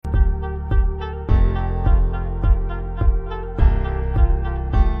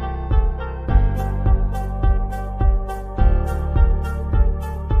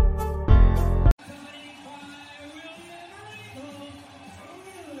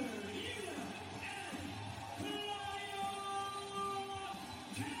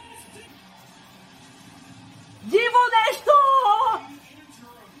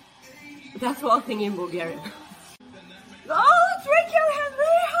That's one thing in Bulgarian. Oh, drink your hand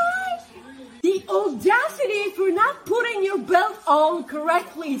very high. The audacity for not putting your belt on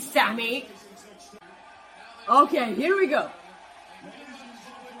correctly, Sammy. Okay, here we go.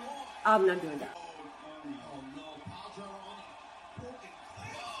 I'm not doing that.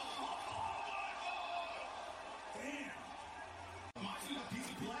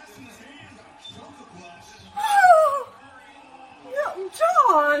 Oh, no,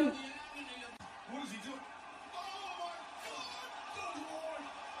 John. What is he doing? Oh my God!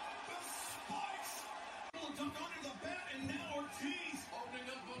 The spikes! Duck under the bat, and now Ortiz opening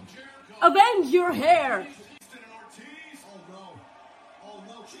up on Jericho. Avenge your hair. Ortiz. Oh no! Oh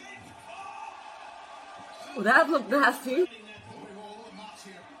no! Well, that looked nasty. Look at Mox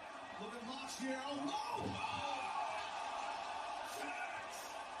here. Look at Mox here. Oh no!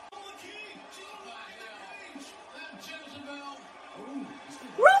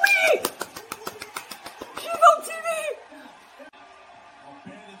 Ruby! She's on TV!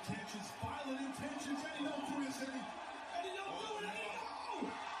 Bad intentions, violent intentions, and he don't do this, and he don't do it, and he don't!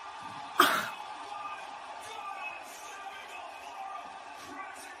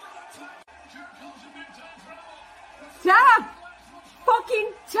 Tap! Fucking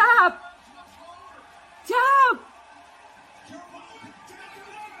tap! Tap! I'm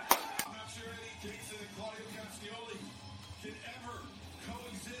not sure Eddie Kingston and Claudio Castioli can ever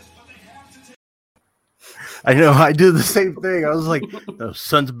coexist, but they have to take. I know, I did the same thing. I was like, those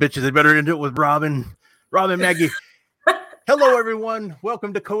sons of bitches, they better do it with Robin, Maggie. Hello, everyone.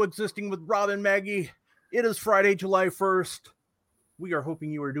 Welcome to Coexisting with Robin, Maggie. It is Friday, July 1st. We are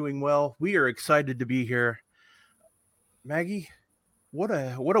hoping you are doing well. We are excited to be here. Maggie, what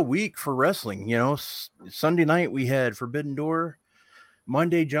a week for wrestling. You know, Sunday night we had Forbidden Door.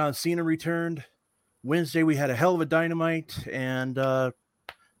 Monday, John Cena returned. Wednesday, we had a hell of a Dynamite. And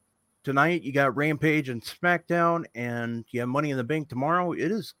tonight, you got Rampage and SmackDown. And you have Money in the Bank tomorrow.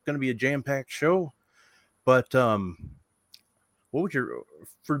 It is going to be a jam-packed show. But what would your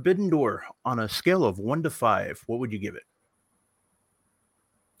Forbidden Door on a scale of 1 to 5? What would you give it?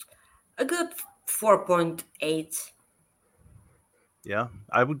 A good 4.8. Yeah,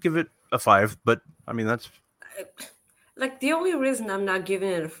 I would give it a 5, but I mean, that's Like, the only reason I'm not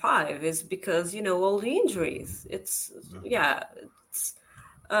giving it a 5 is because, you know, all the injuries. It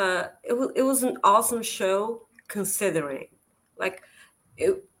was an awesome show considering.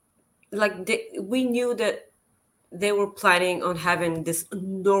 We knew that they were planning on having this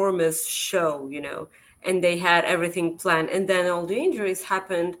enormous show, you know, and they had everything planned, and then all the injuries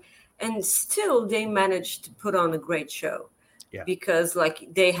happened, and still they managed to put on a great show. Yeah. Because like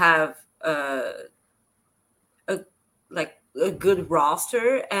they have a good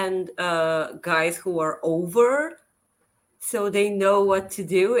roster and guys who are over, so they know what to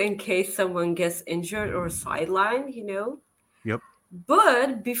do in case someone gets injured or sidelined, you know. Yep.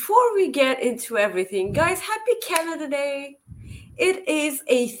 But before we get into everything, guys, happy Canada Day. It is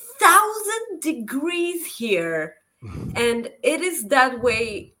 1,000 degrees here, and it is that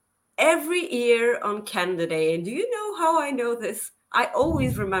way every year on Canada Day. And do you know how I know this? I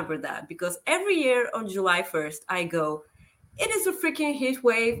always remember that because every year on July 1st, I go, it is a freaking heat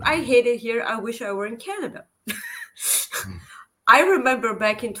wave. I hate it here. I wish I were in Canada. I remember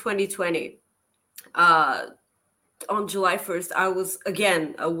back in 2020, on July 1st, I was,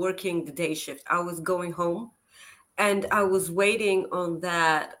 again, working the day shift. I was going home and I was waiting on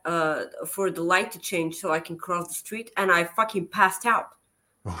that for the light to change so I can cross the street, and I fucking passed out.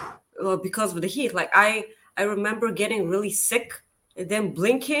 Because of the heat. Like I remember getting really sick and then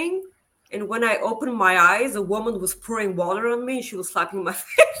blinking, and when I opened my eyes, a woman was pouring water on me and she was slapping my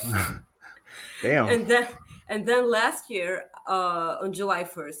face. damn. And then last year on July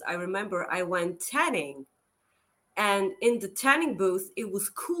 1st, I remember I went tanning, and in the tanning booth it was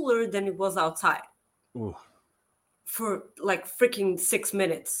cooler than it was outside. Ooh. For like freaking 6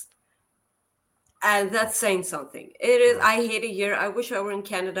 minutes. And that's saying something. It is. I hate it here. I wish I were in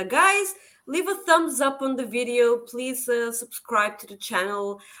Canada. Guys, leave a thumbs up on the video. Please subscribe to the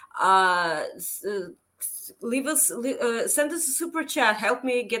channel. Send us a super chat. Help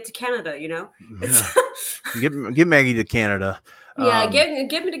me get to Canada, you know? Get Maggie to Canada. Yeah, get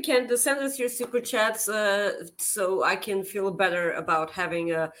me to Canada. Send us your super chats so I can feel better about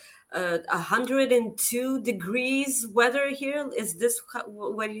having a 102 degrees weather here. Is this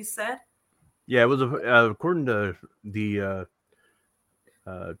what you said? Yeah, it was according to the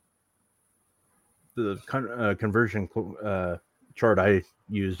conversion chart I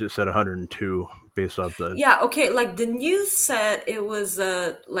used, it said 102 based off the. Yeah, okay, like the news said it was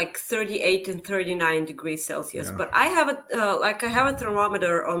like 38 and 39 degrees Celsius, Yeah. but I have I have a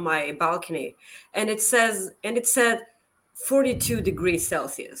thermometer on my balcony, and it said 42 degrees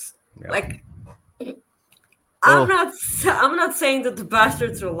Celsius. Yeah. Like Well, I'm not saying that the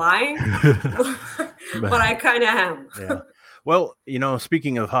bastards are lying, but I kind of am. yeah. Well,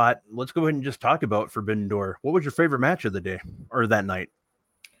 speaking of hot, let's go ahead and just talk about Forbidden Door. What was your favorite match of the day or that night?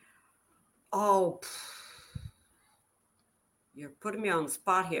 Oh, you're putting me on the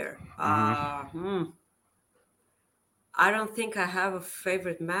spot here. I don't think I have a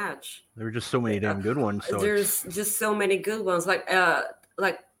favorite match. There were just so many damn good ones. So There's just so many good ones. Like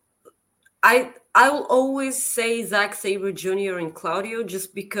I will always say Zack Sabre Jr. and Claudio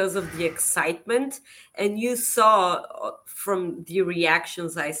just because of the excitement, and you saw from the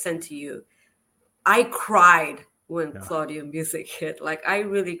reactions I sent to you, I cried when Claudio music hit. Like I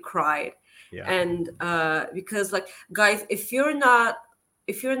really cried, yeah, and because like guys, if you're not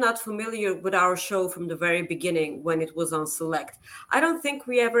familiar with our show from the very beginning when it was on Select, I don't think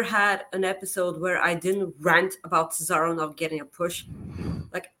we ever had an episode where I didn't rant about Cesaro not getting a push.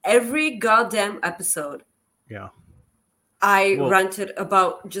 Like every goddamn episode, yeah. I Well, ranted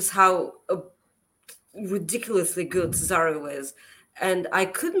about just how ridiculously good Cesaro is, and I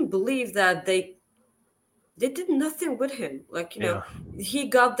couldn't believe that they did nothing with him. Like yeah, he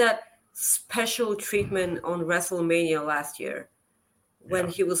got that special treatment on WrestleMania last year when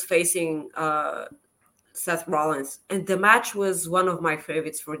yeah, he was facing Seth Rollins, and the match was one of my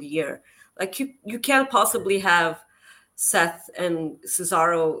favorites for the year. Like you can't possibly have Seth and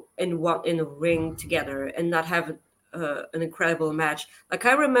Cesaro in a ring together and not have an incredible match. Like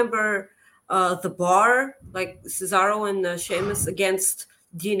I remember the bar, like Cesaro and Sheamus against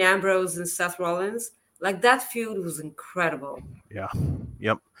Dean Ambrose and Seth Rollins. Like that feud was incredible. yeah,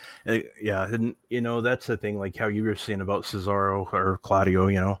 yep, yeah. And that's the thing. Like how you were saying about Cesaro or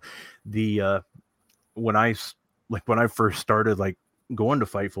Claudio. The when when I first started like going to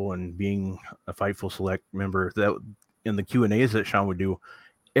Fightful and being a Fightful Select member, that in the Q&As that Sean would do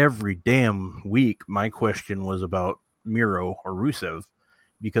every damn week, my question was about Miro or Rusev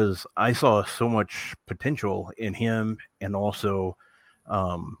because I saw so much potential in him and also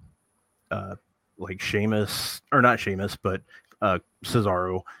um like Sheamus, or not Sheamus, but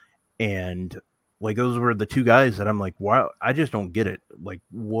Cesaro, and like those were the two guys that I'm like, wow, I just don't get it. Like,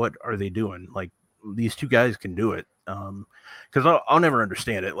 what are they doing? Like, these two guys can do it. Because I'll never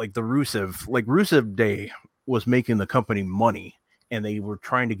understand it. Like Rusev Day was making the company money, and they were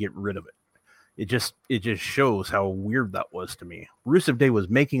trying to get rid of it. It just shows how weird that was to me. Rusev Day was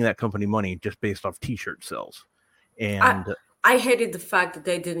making that company money just based off T-shirt sales, I and I hated the fact that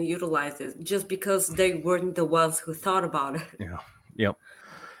they didn't utilize it just because they weren't the ones who thought about it. yeah, yep.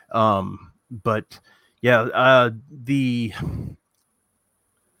 But yeah, the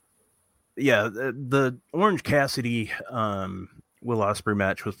Orange Cassidy Will Ospreay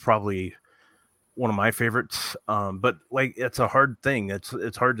match was probably one of my favorites. But like it's a hard thing.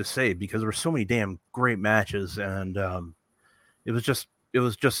 It's hard to say because there were so many damn great matches, and it was just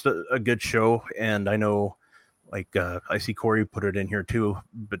a good show. And I know, like I see Corey put it in here too,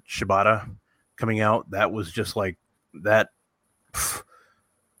 but Shibata coming out, that was just like that.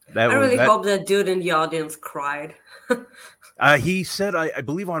 That I was really that. hope that dude in the audience cried He said, I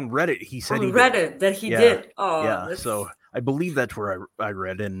believe on Reddit, he said on he did. Reddit that he Yeah, did. Oh, yeah. So that's I believe that's where I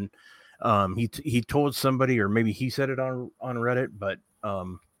read, and he told somebody, or maybe he said it on Reddit, but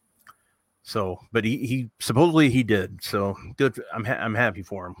but he supposedly he did. So good. I'm happy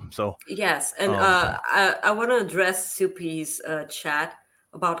for him. So yes. And um, I want to address Soupy's chat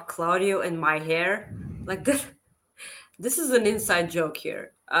about Claudio and my hair. Like this, this is an inside joke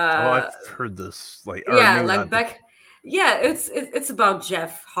here. I've heard this, like, or Yeah, maybe like not. back. Yeah, it's about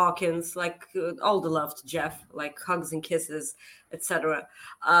Jeff Hawkins. Like all the love to Jeff, like hugs and kisses, etc.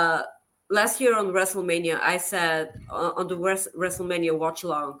 Uh, Last year on WrestleMania, I said on the WrestleMania watch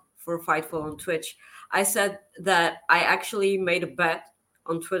along for Fightful on Twitch, I said that I actually made a bet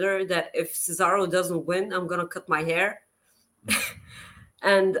on Twitter that if Cesaro doesn't win, I'm gonna cut my hair.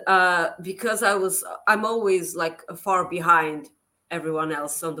 And because I'm always like far behind everyone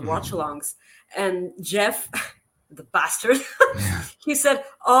else on the watch alongs, and Jeff, the bastard, he said,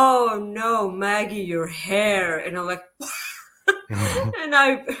 "Oh no, Maggie, your hair," and I'm like, and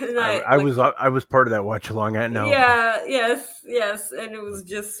I like, I was part of that watch along. I know. yeah, yes, and it was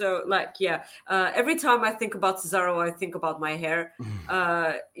just so like, yeah. Every time I think about Cesaro, I think about my hair.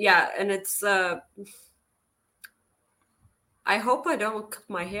 Yeah, and it's. I hope I don't cut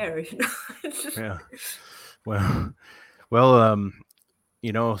my hair. Yeah. Well, Well,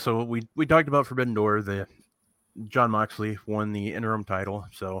 so we talked about Forbidden Door. The John Moxley won the interim title.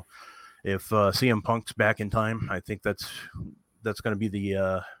 So if CM Punk's back in time, I think that's going to be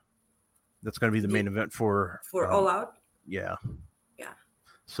the main The, event for for All Out. yeah. Yeah.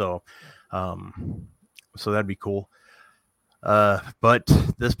 So um, so that'd be cool. But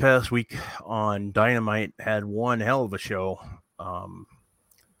this past week on Dynamite had one hell of a show. Um,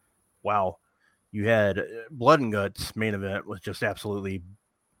 wow, you had Blood and Guts main event was just absolutely.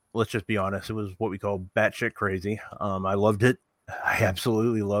 Let's just be honest, it was what we call batshit crazy. I loved it. I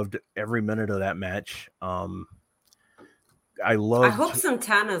absolutely loved every minute of that match. I I hope loved.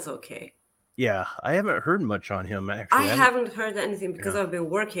 Santana's okay. Yeah, I haven't heard much on him I actually. I haven't. haven't heard anything because Yeah, I've been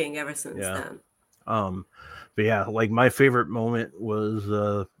working ever since yeah. then. Um, but yeah, like my favorite moment was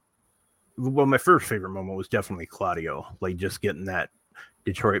my first favorite moment was definitely Claudio, like just getting that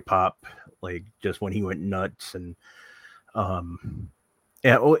Detroit pop, like just when he went nuts, um,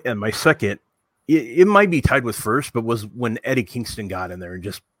 and my second, it might be tied with first, but was when Eddie Kingston got in there and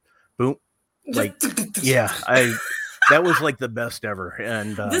just boom, like yeah, Just I that was like the best ever,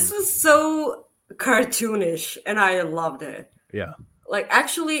 and this was so cartoonish, and I loved it. yeah, Like,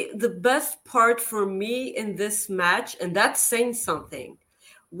 actually, the best part for me in this match, and that's saying something,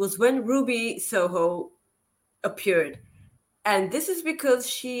 was when Ruby Soho appeared. And this is because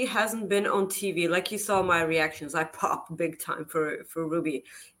she hasn't been on TV. Like you saw my reactions, I popped big time for Ruby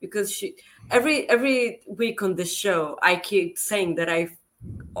because she every week on this show, I keep saying that I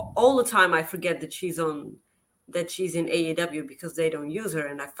all the time I forget that she's in AEW because they don't use her,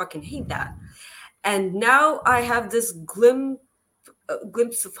 and I fucking hate that. And now I have this glimpse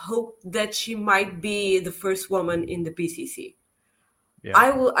of hope that she might be the first woman in the BCC. yeah, I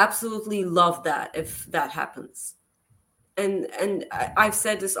will absolutely love that if that happens. I've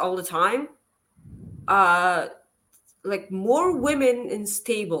said this all the time. Uh, like more women in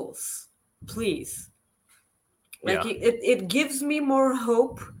stables, please. Like yeah. it gives me more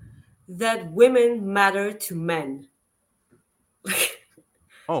hope that women matter to men.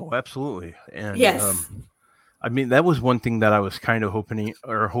 Oh, absolutely, and Yes. I mean that was one thing that I was kind of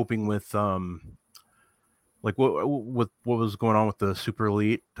hoping with like what was going on with the super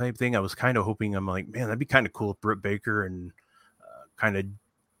elite type thing. I was kind of hoping I'm like, man, that'd be kind of cool if Britt Baker and kind of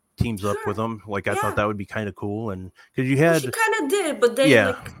teams up with Sure. them. Like I thought Yeah. that would be kind of cool, and because you Well, she had kind of did, but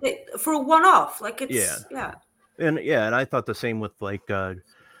yeah, for a one-off. Like yeah, it's yeah. and I thought the same with like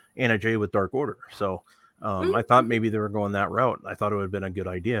Anna Jay with Dark Order. So I thought Mm-hmm. maybe they were going that route. I thought it would have been a good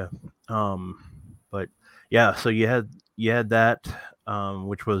idea. Um, but yeah, so you had that,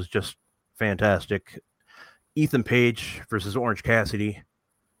 which was just fantastic. Ethan Page versus Orange Cassidy.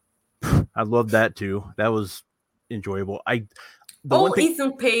 I loved that too. That was enjoyable. The one All thing,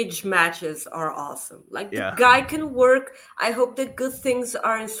 Ethan Page matches are awesome. Like the yeah, guy can work. I hope that good things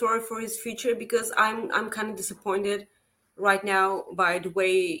are in store for his future because I'm kind of disappointed right now by the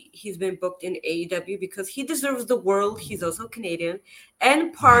way he's been booked in AEW because he deserves the world. He's also Canadian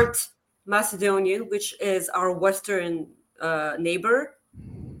and part Macedonian, which is our Western neighbor.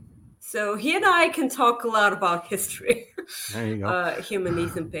 So he and I can talk a lot about history. there you go. Him and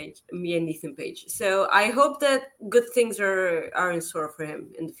Ethan Page, me and Ethan Page. So I hope that good things are in store for him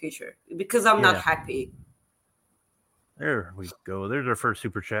in the future because I'm not Yeah, happy. there we go. There's our first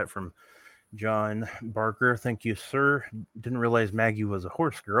super chat from John Barker. Thank you, sir. Didn't realize Maggie was a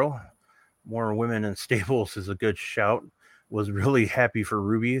horse girl. More women in stables is a good shout. Was really happy for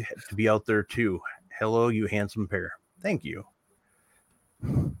Ruby to be out there too. Hello, you handsome pair. Thank you.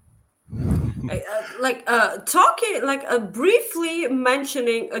 Talking briefly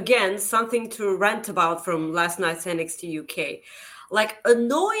mentioning again something to rant about from last night's NXT UK. Like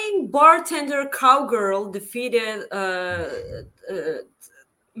annoying bartender cowgirl defeated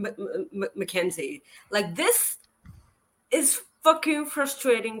Mackenzie. Like this is fucking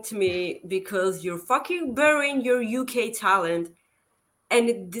frustrating to me because you're fucking burying your UK talent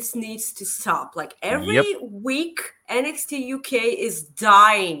and this needs to stop. Like Yep. every week NXT UK is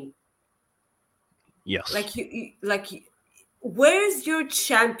dying. Yes. Where's your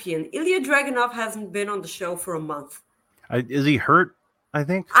champion? Ilya Dragunov hasn't been on the show for a month. Is he hurt? I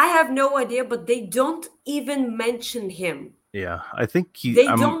think. I have no idea, but they don't even mention him. Yeah, I think he. They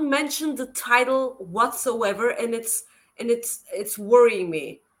I'm. don't mention the title whatsoever, and it's worrying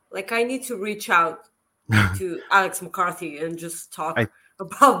me. Like I need to reach out to Alex McCarthy and just I. talk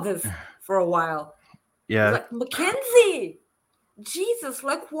about this for a while. Yeah. Like Mackenzie, Jesus,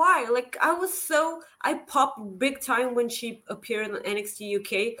 like why? Like I popped big time when she appeared on NXT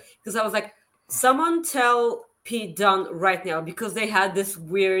UK because I was like, someone tell Pete Dunne right now because they had this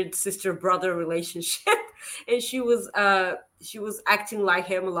weird sister brother relationship, and she was acting like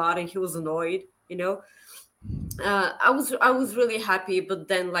him a lot, and he was annoyed. I was really happy, but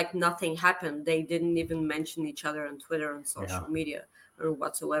then like nothing happened. They didn't even mention each other on Twitter and Yeah. social media or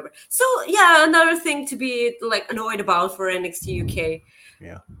whatsoever. So yeah, another thing to be like annoyed about for NXT UK.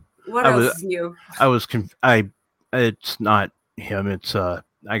 Yeah. What I else was is new? I was it's not him, it's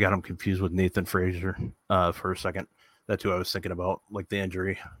I got him confused with Nathan Frazier for a second. That's who I was thinking about, like the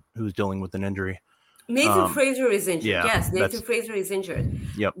injury, who's dealing with an injury. Nathan Fraser is injured. Yeah, Yes, Nathan that's Fraser is injured.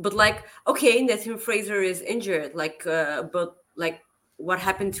 yep. But like, okay, Nathan Fraser is injured. Like, but like, what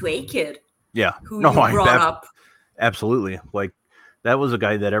happened to A Kid, Yeah. who No, you brought up? absolutely. Like that was a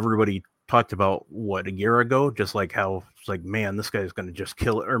guy that everybody talked about what a year ago, just like how it's like, man, this guy's gonna just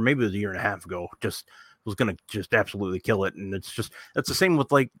kill it, or maybe it was a year and a half ago, just was gonna just absolutely kill it. And it's the same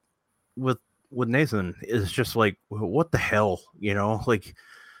with like with Nathan. It's just like what the hell, like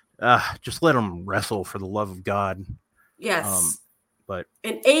just let him wrestle for the love of God. Yes. But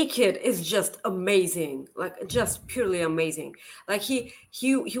And A Kid is just amazing, like just purely amazing. Like he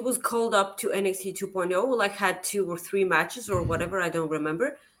was called up to NXT 2.0, like had 2 or 3 matches or whatever, I don't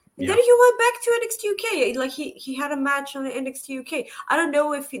remember. And yeah, then he went back to NXT UK. Like he had a match on NXT UK. I don't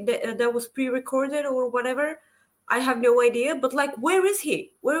know if that was pre-recorded or whatever. I have no idea. But like, where is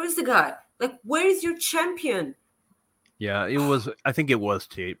he? Where is the guy? Like, where is your champion? yeah, it was. I think it was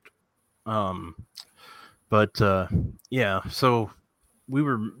taped. Um, but yeah, so we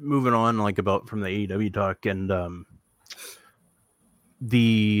were moving on like about from the AEW talk and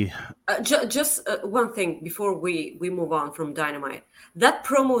the Just one thing before we move on from Dynamite. That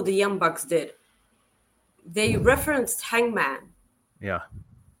promo the Young Bucks did, they referenced Hangman. yeah.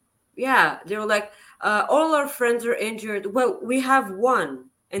 Yeah, they were like, all our friends are injured. Well, we have one.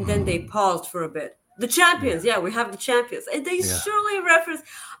 And then they paused for a bit. The champions, yeah, we have the champions. And they Yeah. surely reference.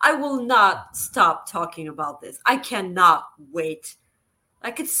 I will not stop talking about this. I cannot wait.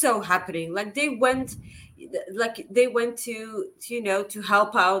 Like it's so happening. Like they went to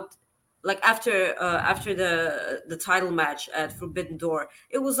help out. Like after the title match at Forbidden Door,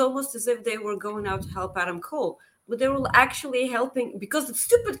 it was almost as if they were going out to help Adam Cole, but they were actually helping because the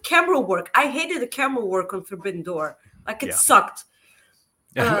stupid camera work. I hated the camera work on Forbidden Door. Like it Yeah. sucked.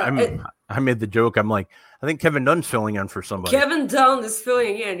 I made the joke. I'm like, I think Kevin Dunn's filling in for somebody. Kevin Dunn is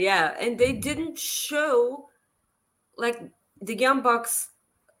filling in, yeah, and they didn't show like the Young Bucks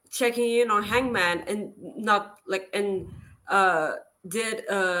checking in on Hangman and not like and did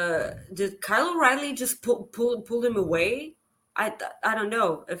Kyle O'Reilly just pull him away? I don't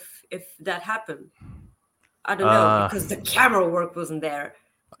know if that happened. I don't know because the camera work wasn't there.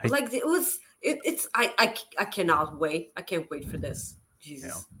 Like it was it's I cannot wait. I can't wait for this. Jesus.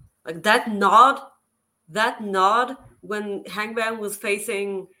 Yeah. Like that nod when Hangman was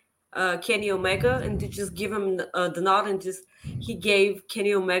facing Kenny Omega and to just give him the nod and just he gave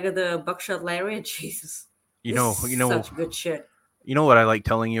Kenny Omega the buckshot lariat. Jesus, such good shit. You know what I like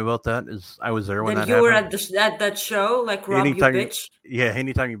telling you about that is I was there when Then that you were happened. at that show, like Rob, you Anytime, bitch.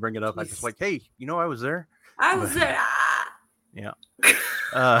 anytime you bring it up, I just Jesus. like, hey, I was there. I was there. Yeah.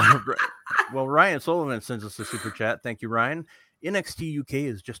 Well, Ryan Sullivan sends us a super chat. Thank you, Ryan. NXT UK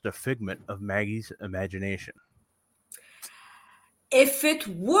is just a figment of Maggie's imagination. If it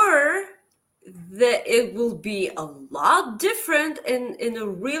were, that it will be a lot different in a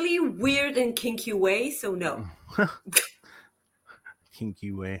really weird and kinky way. So no,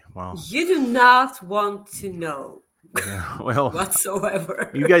 Kinky way. Wow. you do not want to know Yeah, well, whatsoever.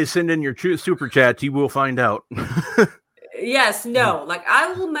 you guys send in your super chats. You will find out. Yes, no. Like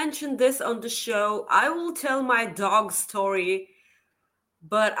I will mention this on the show. I will tell my dog story,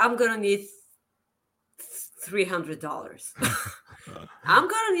 but I'm gonna need $300. I'm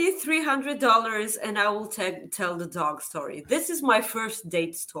gonna need $300, and I will tell the dog story. This is my first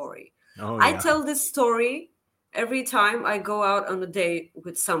date story. Oh, I yeah. tell this story every time I go out on a date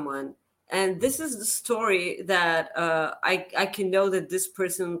with someone, and this is the story that I can know that this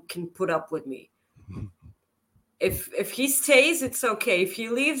person can put up with me. If he stays, it's okay. If he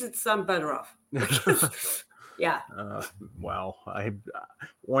leaves, it's I'm better off. Yeah. Wow.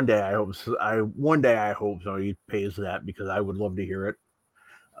 One day I hope somebody pays that because I would love to hear it.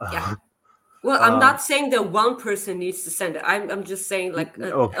 Yeah. Well, I'm not saying that one person needs to send it. I'm just saying like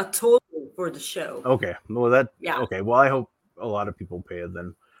a total for the show. Okay. Well, okay. Well, I hope a lot of people pay it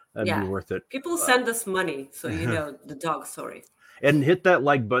then. That'd be worth it. People send us money, so you know the dog story. And hit that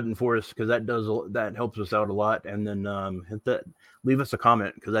like button for us because that helps us out a lot. And then leave us a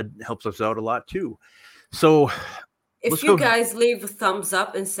comment because that helps us out a lot too. So If you guys leave a thumbs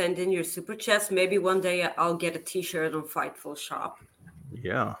up and send in your super chats, maybe one day I'll get a T-shirt on Fightful Shop.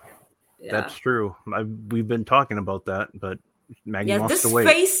 Yeah, that's true. We've been talking about that, but Maggie wants to wait.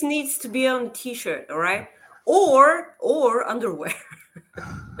 This face needs to be on a T-shirt, all right? Or underwear.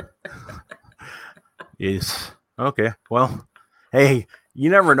 Yes. Okay. Well, hey, you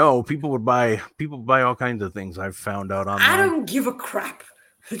never know. People buy all kinds of things. I've found out online. I don't give a crap.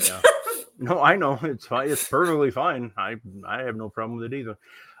 Yeah. No, I know. It's fine. It's perfectly fine. I have no problem with it either.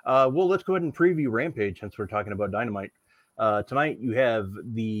 Well, let's go ahead and preview Rampage since we're talking about Dynamite. Tonight you have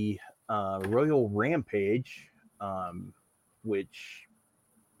the Royal Rampage, which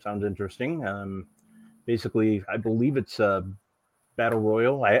sounds interesting. Basically, I believe it's a Battle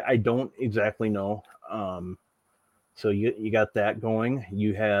Royal. I don't exactly know. So you got that going.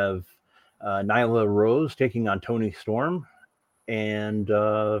 You have Nyla Rose taking on Toni Storm. And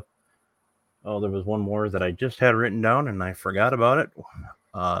there was one more that I just had written down and I forgot about it.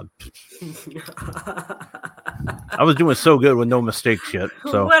 I was doing so good with no mistakes yet.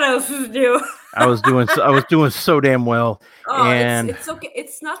 So what else is new? I was doing so damn well. Oh, and it's okay.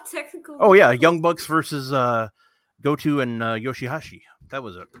 It's not technical. Oh yeah, Young Bucks versus Goto and Yoshihashi. That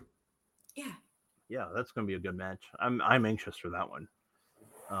was it. Yeah, that's gonna be a good match. I'm anxious for that one.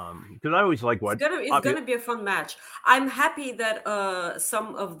 Because I always like what it's gonna be a fun match. I'm happy that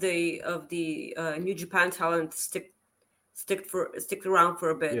some of the New Japan talent stick around for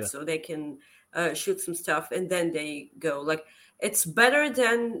a bit so they can shoot some stuff and then they go. Like, it's better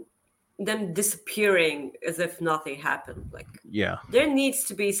than them disappearing as if nothing happened. Like, there needs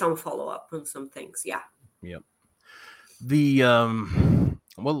to be some follow up on some things. Yeah. Yep. The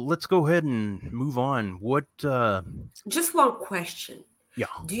well, let's go ahead and move on. What? Just one question. Yeah.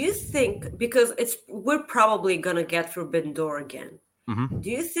 Do you think, because we're probably gonna get Forbidden Door again,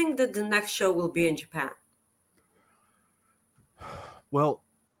 do you think that the next show will be in Japan? Well,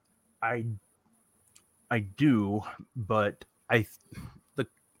 I do, but I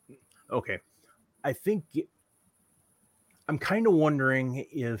think I'm kind of wondering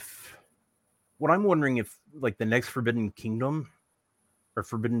if like the next Forbidden Kingdom or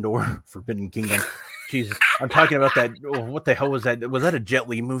Forbidden Door, Forbidden Kingdom. Jesus, I'm talking about that. What the hell was that? Was that a Jet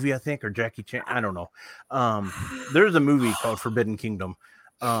Li movie, I think, or Jackie Chan? I don't know. There's a movie called Forbidden Kingdom,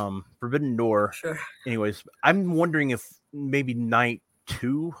 Forbidden Door. Sure. Anyways, I'm wondering if maybe night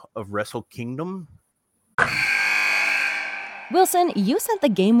 2 of Wrestle Kingdom. Wilson, you sent the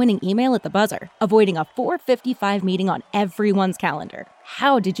game-winning email at the buzzer, avoiding a 4:55 meeting on everyone's calendar.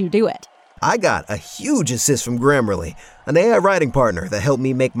 How did you do it? I got a huge assist from Grammarly, an AI writing partner that helped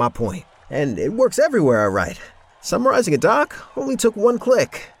me make my point. And it works everywhere I write. Summarizing a doc only took one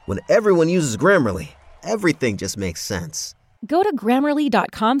click. When everyone uses Grammarly, everything just makes sense. Go to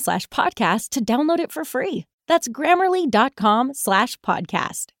Grammarly.com/podcast to download it for free. That's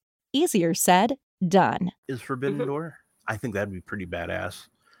Grammarly.com/podcast. Easier said, done. Is Forbidden Door? I think that'd be pretty badass.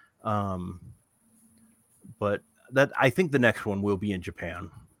 But I think the next one will be in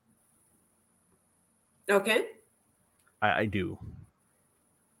Japan. Okay. I do.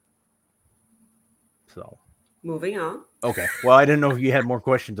 So. Moving on. Okay. Well, I didn't know if you had more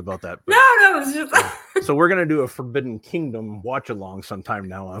questions about that. No, it's just... So we're gonna do a Forbidden Kingdom watch along sometime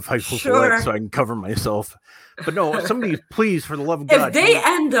now on Fightful Select, so I can cover myself. But no, somebody, please, for the love of God, if they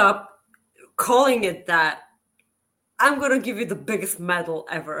end up calling it that, I'm gonna give you the biggest medal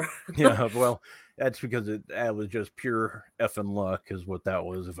ever. Yeah, well, that's because that was just pure effing luck, is what that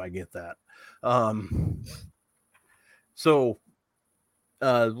was. If I get that. So.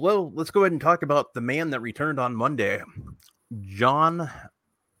 Well, let's go ahead and talk about the man that returned on Monday, John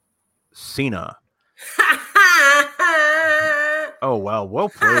Cena. Oh wow, well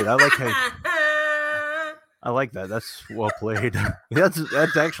played. I like that. That's well played.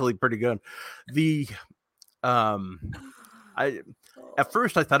 That's actually pretty good. At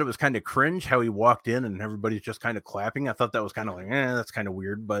first I thought it was kind of cringe how he walked in and everybody's just kind of clapping. I thought that was kind of like, that's kind of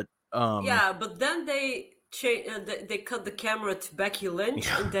weird, but yeah, but then they cut the camera to Becky Lynch,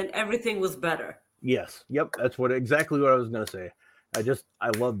 and then everything was better. Yes, yep, that's exactly what I was gonna say. I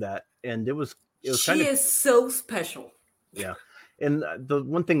love that, and it was she is so special. Yeah, and the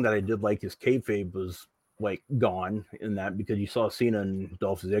one thing that I did like is kayfabe was like gone in that, because you saw Cena and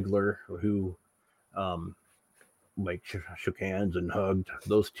Dolph Ziggler, who like shook hands and hugged.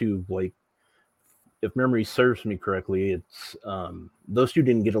 Those two, like, if memory serves me correctly, it's those two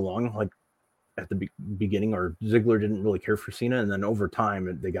didn't get along like at the beginning, or Ziggler didn't really care for Cena, and then over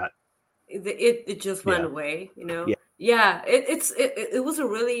time they got it just went away, you know. It was a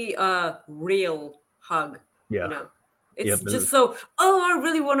really real hug. You know, it's just so, I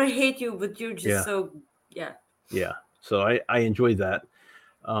really want to hate you, but you're just so So I enjoyed that.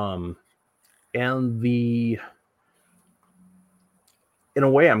 Um, and in a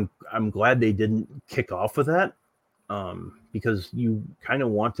way, I'm glad they didn't kick off with that, because you kind of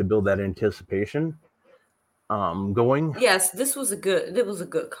want to build that anticipation going. Yes, this was a good. It was a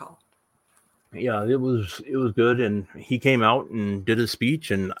good call. Yeah, it was good, and he came out and did his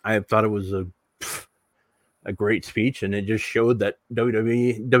speech, and I thought it was a great speech, and it just showed that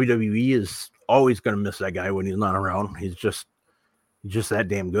WWE is always going to miss that guy when he's not around. He's just that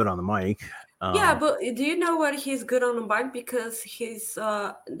damn good on the mic. Yeah, Um, but do you know what he's good on the bike? Because he's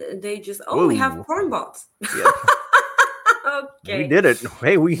they just, oh, we have whoa, porn bots. yeah, we Okay, did it.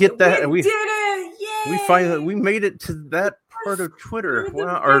 Hey, we hit that. we did it! We Yay! made it to that part of Twitter, Through the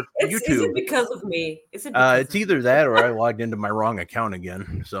well, big. or Is it YouTube. because of me? Is it because It's of me? either that or I logged into my wrong account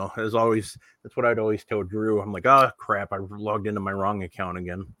again. So as always, that's what I'd always tell Drew. I'm like, oh crap, I logged into my wrong account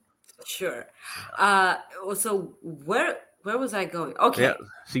again. Sure. Yeah, Uh, so where was I going? yeah. Okay,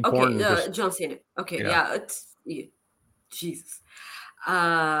 See, okay. porn just John Cena. Okay, yeah, yeah. It's yeah, Jesus.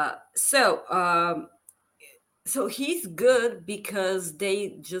 So he's good because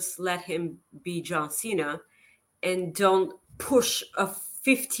they just let him be John Cena and don't push a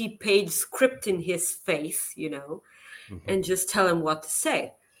 50-page script in his face, hmm and just tell him what to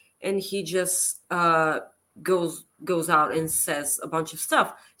say. And he just goes out and says a bunch of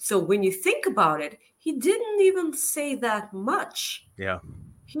stuff. So when you think about it, he didn't even say that much. yeah,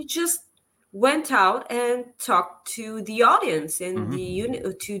 He just went out and talked to the audience in hmm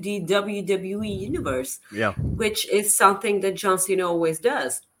to the WWE universe, yeah, which is something that John Cena always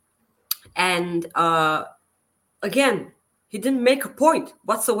does. And again, he didn't make a point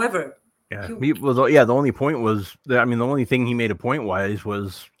whatsoever. yeah. He, Yeah. The only point was that, I mean, the only thing he made a point wise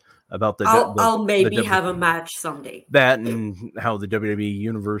was about I'll the maybe have a match someday. that and how the WWE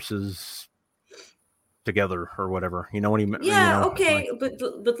universe is together or whatever. You know what he meant? Yeah, Like okay,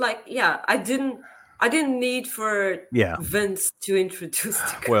 but like, yeah, I didn't need for yeah. Vince to introduce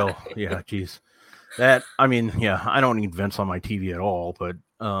the Well, guy. yeah. Geez, that I mean, yeah. I don't need Vince on my TV at all, but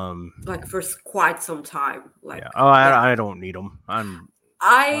Like for quite some time. yeah. Like, Oh, yeah. I don't need him. I'm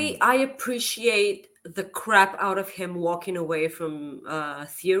I appreciate the crap out of him walking away from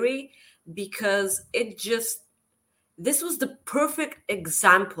Theory, because this was the perfect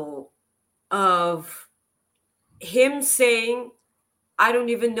example of him saying, I don't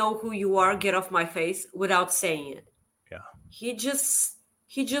even know who you are, get off my face, without saying it. yeah. He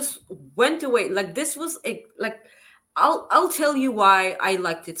just went away. Like, this was like, I'll tell you why I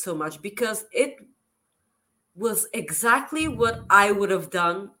liked it so much, because it was exactly what I would have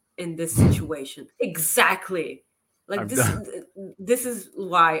done in this situation. Exactly. Like, I've this done. this is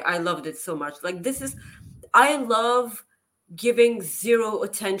why I loved it so much. Like, I love giving zero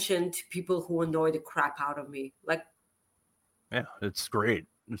attention to people who annoy the crap out of me. Like, Yeah, it's great.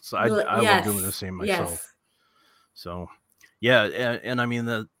 I love doing the yes, same myself. yes. So yeah, and I mean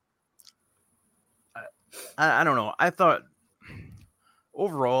I don't know. I thought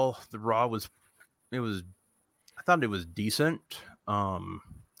overall the Raw it was I thought it was decent. Um,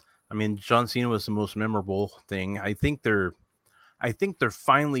 I mean, John Cena was the most memorable thing. I think they're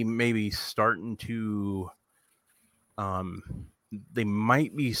finally maybe starting to um they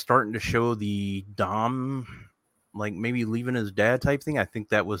might be starting to show the Dom, like maybe leaving his dad type thing. I think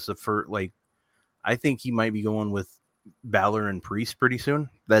that was the first, like I think he might be going with Balor and Priest pretty soon.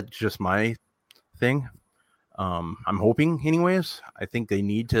 That's just my thing. I'm hoping anyways. I think they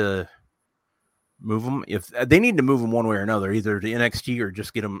need to move him, if they need to move him one way or another, either to NXT or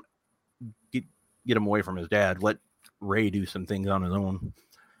just get, get him away from his dad. Let Ray do some things on his own.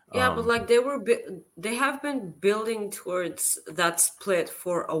 Yeah, but Um, like, they have been building towards that split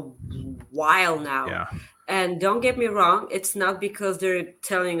for a while now. yeah, And don't get me wrong, it's not because they're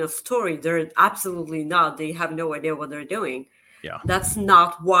telling a story. They're absolutely not. They have no idea what they're doing. yeah. That's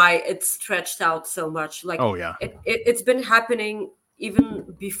not why it's stretched out so much. Like, Oh yeah, it's been happening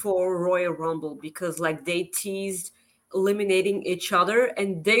even before Royal Rumble, because like they teased eliminating each other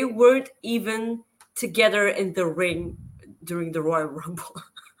and they weren't even together in the ring during the Royal Rumble.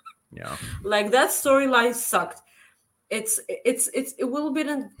 yeah, Like, that storyline sucked. It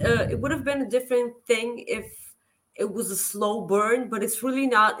would have been a different thing if it was a slow burn, but it's really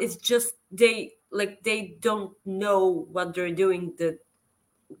not. It's just they don't know what they're doing the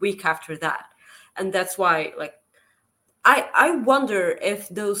week after that, and that's why, like, I wonder if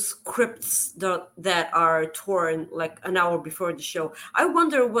those scripts that are torn like an hour before the show, I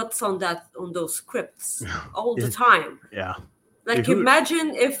wonder what's on those scripts all the time. yeah. Like, Who?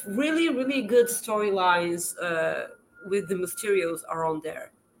 imagine if really, really good storylines with the Mysterios are on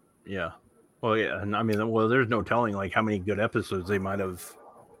there. Yeah. Well, yeah, and I mean, well, there's no telling like how many good episodes they might have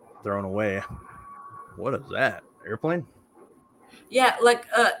thrown away. What is that? Airplane? Yeah, like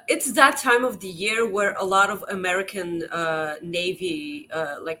it's that time of the year where a lot of American Navy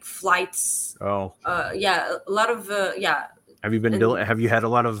like flights. Oh, Yeah, a lot of yeah, have you been and have you had a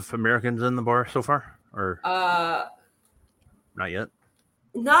lot of Americans in the bar so far, or uh, not yet?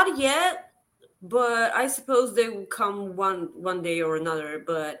 not yet, but I suppose they will come one day or another.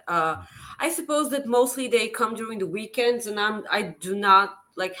 But I suppose that mostly they come during the weekends, and I do not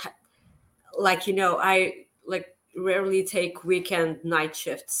like like I like rarely take weekend night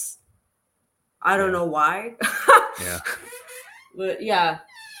shifts. I don't Yeah, know why. yeah. But yeah,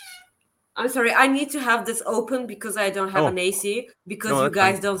 I'm sorry. I need to have this open because I don't have Oh, an AC because no, you that's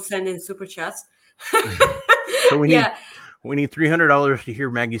fine. guys don't send in super chats. So Yeah. we need $300 to hear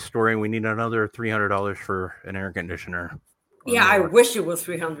Maggie's story, and we need another $300 for an air conditioner or Yeah, I more. wish it was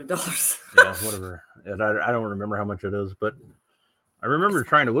 $300. Yeah, whatever. And I don't remember how much it is, but I remember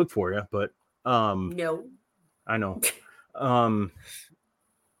trying to look for you. But No. I know. Um,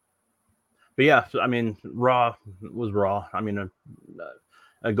 but yeah, so, I mean, Raw was Raw. I mean,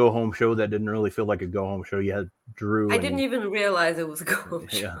 a go home show that didn't really feel like a go home show. You had Drew I didn't and even realize it was a go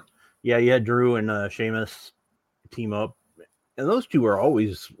yeah, show. yeah, you had Drew and Sheamus team up, and those two are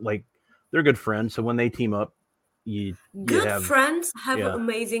always like they're good friends. So when they team up, you Good have friends have yeah,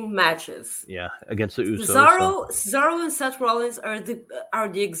 amazing matches. yeah, against the Usos. So Cesaro and Seth Rollins are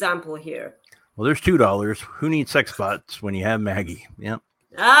the example here. well, there's $2. Who needs sex bots when you have Maggie? Yeah.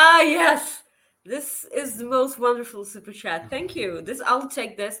 Ah, yes. This is the most wonderful super chat. Thank you. I'll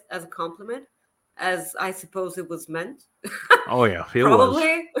take this as a compliment, as I suppose it was meant. Oh yeah, it was.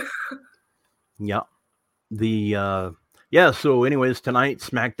 Probably. Yeah. The yeah. So, anyways, tonight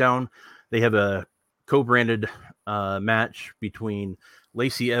SmackDown they have a co-branded match between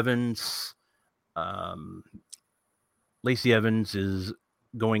Lacey Evans. Um, Lacey Evans is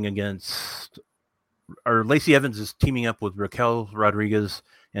going against, or Lacey Evans is teaming up with Raquel Rodriguez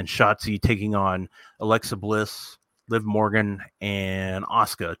and Shotzi, taking on Alexa Bliss, Liv Morgan, and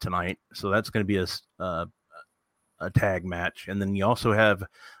Asuka tonight. So that's going to be a tag match. And then you also have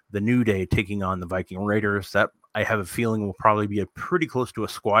the New Day taking on the Viking Raiders. That I have a feeling will probably be a pretty close to a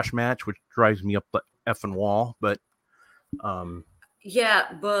squash match, which drives me up the effing wall. But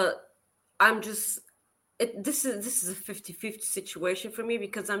Yeah, but I'm just this is a 50-50 situation for me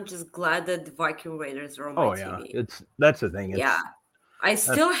because I'm just glad that the Viking Raiders are on my oh yeah, TV. that's the thing. Yeah. I That's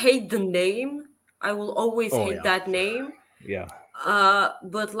still hate the name. I will always oh hate yeah, that name. yeah,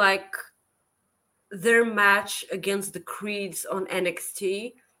 But like their match against the Creeds on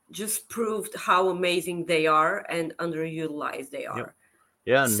NXT just proved how amazing they are and underutilized they yep, are.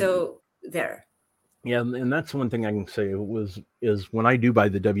 yeah, and So there. yeah, and that's one thing I can say is when I do buy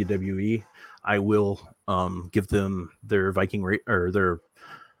the WWE, I will give them their or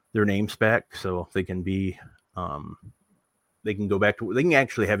their names back so they can be they can go back to they can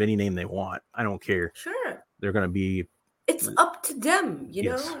actually have any name they want. I don't care. Sure. They're going to be It's up to them,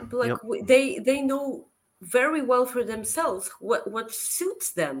 yes. Like Yep. they know very well for themselves what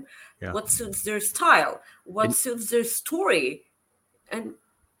suits them, Yeah. what suits their style, what And, suits their story. And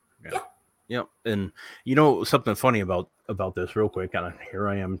yeah. yeah. Yep. And you know something funny about this real quick. And here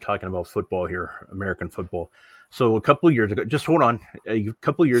I am talking about football here, American football. So a couple of years ago, just hold on. A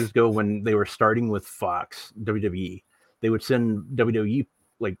couple of years ago, when they were starting with Fox WWE, they would send WWE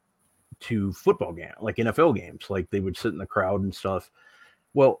like to football game, like NFL games. Like they would sit in the crowd and stuff.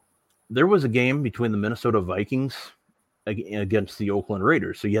 Well, there was a game between the Minnesota Vikings against the Oakland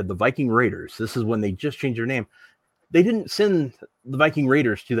Raiders. So you had the Viking Raiders. This is when they just changed their name. They didn't send the Viking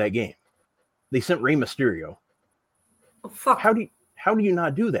Raiders to that game. They sent Rey Mysterio. Oh, fuck. How do you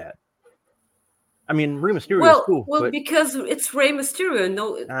not do that? I mean, Rey Mysterio is cool, well, but because it's Rey Mysterio.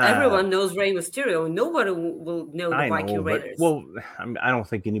 No, everyone knows Rey Mysterio. Nobody will know the I Viking know, but Raiders. well, I don't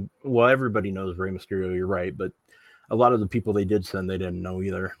think everybody knows Rey Mysterio. You're right, but a lot of the people they did send, they didn't know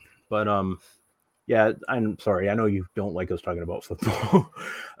either. But yeah, I'm sorry. I know you don't like us talking about football.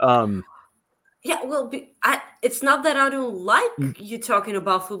 Yeah, well, it's not that I don't like you talking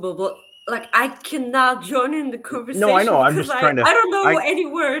about football, but like I cannot join in the conversation. No, I know. I'm because just trying to. I don't know any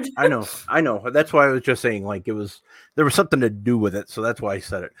word. I know. That's why I was just saying, like, there was something to do with it, so that's why I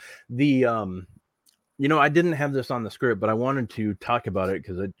said it. I didn't have this on the script, but I wanted to talk about it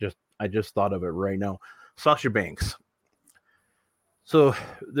because I just thought of it right now. Sasha Banks. So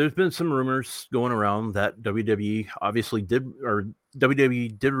there's been some rumors going around that WWE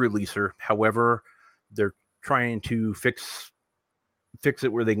did release her. However, they're trying to fix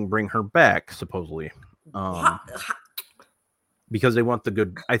it where they can bring her back, supposedly. because they want the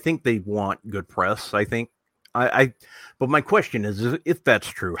good. I think they want good press. I think. But my question is, if that's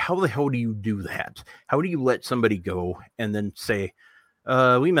true, how the hell do you do that? How do you let somebody go and then say,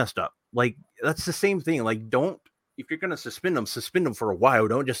 we messed up? Like, that's the same thing. Like, if you're going to suspend them for a while.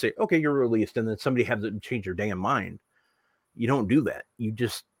 Don't just say, okay, you're released, and then somebody has to change their damn mind. You don't do that. You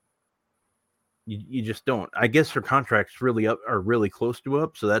just don't. I guess her contracts are really close to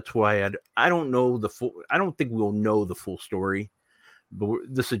up, so that's why I don't know the full. I don't think we'll know the full story, but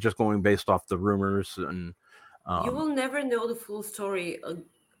this is just going based off the rumors and. You will never know the full story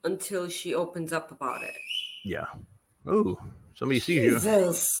until she opens up about it. Yeah. Oh, somebody sees you.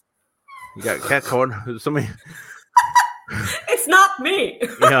 Jesus. You got catcalled. Somebody. It's not me.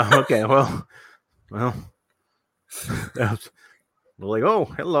 Yeah. Okay. Well. That's like, oh,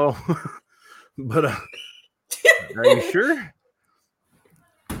 hello. But are you sure?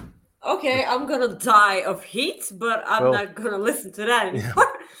 Okay, I'm gonna die of heat, but I'm not gonna listen to that anymore.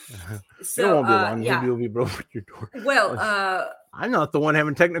 Yeah. So, it won't be long. yeah. You'll be broke at your door. Well, I'm not the one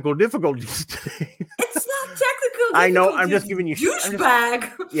having technical difficulties today. It's not technical. I know. I'm just giving you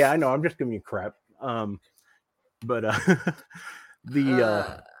douchebag. Yeah, I know. I'm just giving you crap. But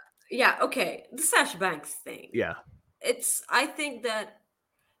yeah. Okay, the Sasha Banks thing. Yeah. I think that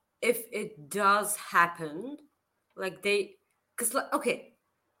if it does happen, okay,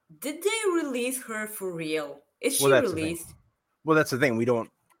 did they release her for real? Is she released? Well, that's the thing. We don't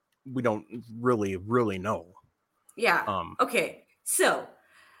really know. Yeah. Okay. So.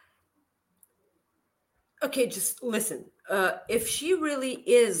 Okay, just listen. If she really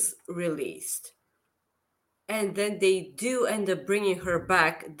is released, and then they do end up bringing her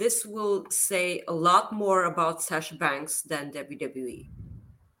back, this will say a lot more about Sasha Banks than WWE.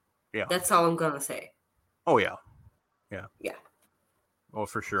 Yeah. That's all I'm gonna say. Oh yeah. Yeah. Yeah. Oh,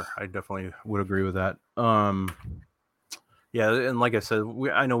 for sure. I definitely would agree with that. Yeah, and like I said,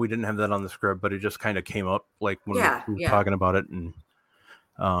 I know we didn't have that on the script, but it just kind of came up like when we were talking about it, and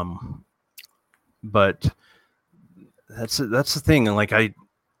but that's the thing, and like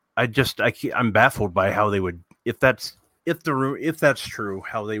I'm baffled by how they would, if that's true,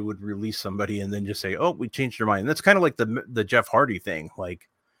 how they would release somebody and then just say, oh, we changed our mind. That's kind of like the Jeff Hardy thing. Like,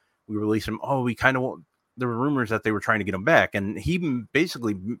 we released him. Oh, we kind of, there were rumors that they were trying to get him back, and he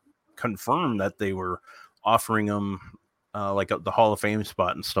basically confirmed that they were offering him like the Hall of Fame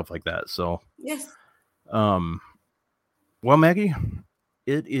spot and stuff like that. So yes. Well, Maggie,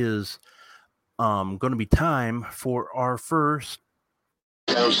 it is going to be time for our first.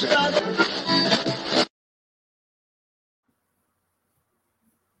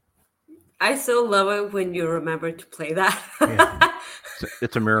 I so love it when you remember to play that. Yeah.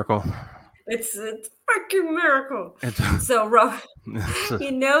 It's a miracle. It's a fucking miracle. So, Rob,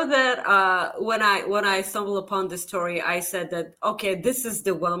 you know that when I stumbled upon this story, I said that, okay, this is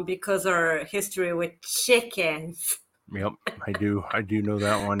the one because our history with chickens. Yep, I do know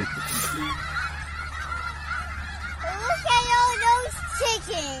that one. Look at all those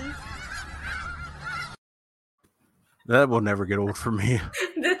chickens. That will never get old for me.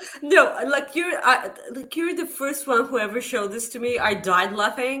 No, you're the first one who ever showed this to me. I died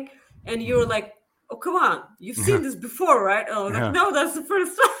laughing, and you were like, "Oh, come on, you've seen this before, right?" Oh, like, no, that's the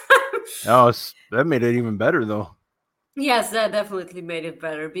first time. Oh, that made it even better, though. Yes, that definitely made it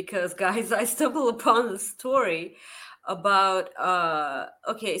better because, guys, I stumbled upon a story about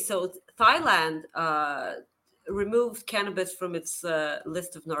okay, so Thailand removed cannabis from its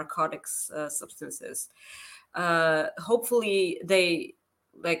list of narcotics substances. Hopefully they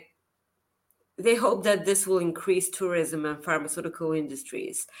hope that this will increase tourism and pharmaceutical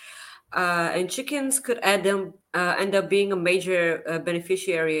industries. And chickens could end up being a major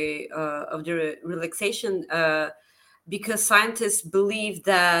beneficiary of the relaxation because scientists believe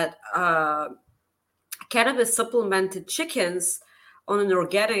that cannabis supplemented chickens on an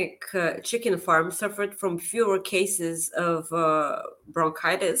organic chicken farm suffered from fewer cases of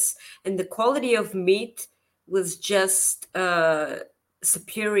bronchitis, and the quality of meat was just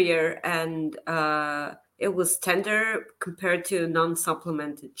superior, and it was tender compared to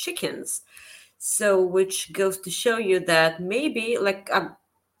non-supplemented chickens. So, which goes to show you that maybe, I'm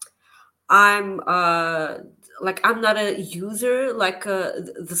not a user.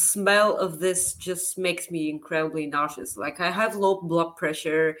 The smell of this just makes me incredibly nauseous. Like, I have low blood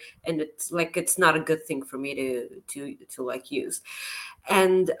pressure, and it's not a good thing for me to use.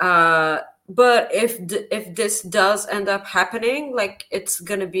 And but if this does end up happening, like, it's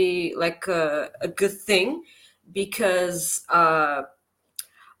gonna be like a good thing, because I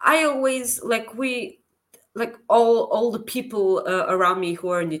always all the people around me who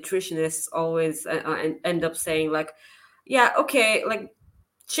are nutritionists always end up saying, like, yeah, okay, like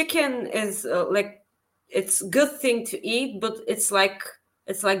chicken is like it's good thing to eat, but it's like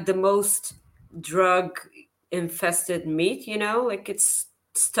the most drug infested meat, you know, like it's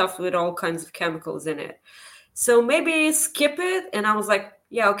stuffed with all kinds of chemicals in it. So maybe skip it. And I was like,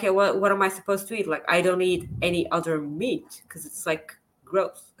 yeah, okay, what am I supposed to eat? Like I don't eat any other meat because it's like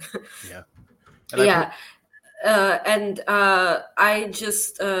gross. Yeah. And I put Yeah. And I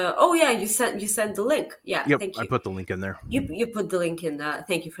just oh yeah, you sent the link. Yeah, Yep, thank I you. put the link in there. You put the link in.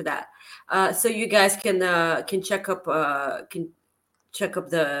 Thank you for that. So you guys can check up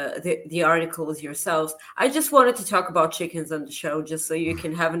the articles yourselves. I just wanted to talk about chickens on the show, just so you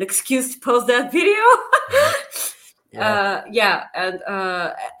can have an excuse to post that video. Yeah. Yeah, and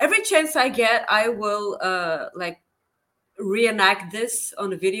every chance I get, I will like reenact this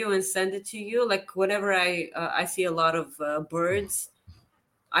on a video and send it to you. Like whenever I see a lot of birds,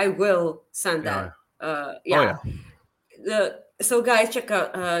 I will send Yeah. that. Oh yeah. Yeah. So guys, check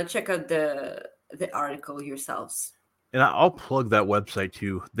out the article yourselves. And I'll plug that website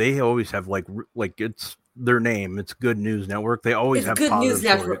too. They always have like it's their name. It's Good News Network. They always It's have Good News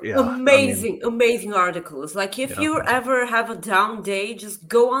positive stories. Network. Yeah. I mean, Amazing articles. Like if yeah. you ever have a down day, just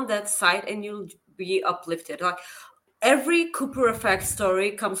go on that site and you'll be uplifted. Like every Cooper effect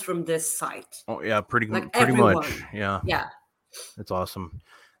story comes from this site. Oh yeah, pretty Like pretty much. everyone. Yeah. Yeah. It's awesome.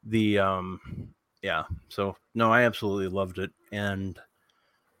 The yeah. So no, I absolutely loved it. And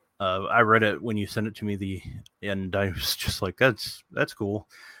I read it when you sent it to me and I was just like, that's cool.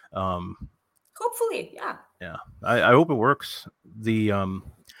 Um Hopefully, yeah. yeah. I hope it works. The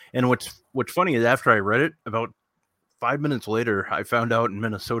and what's funny is after I read it, about 5 minutes later, I found out in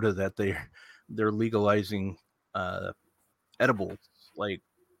Minnesota that they're legalizing edibles. Like,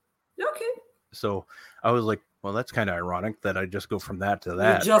 Okay. so I was like, well, that's kind of ironic that I just go from that to You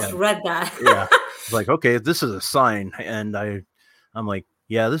that. just And read that. yeah, it's like, okay, this is a sign. And I'm like,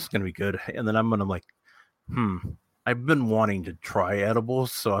 yeah, this is gonna be good. And then I'm like, I've been wanting to try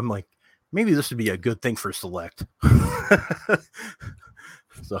edibles, so I'm like, maybe this would be a good thing for Select.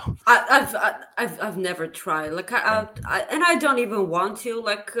 So I've never tried. Like and I don't even want to.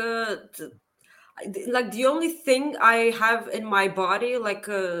 Like the only thing I have in my body, like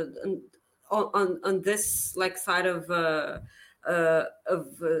on this like side of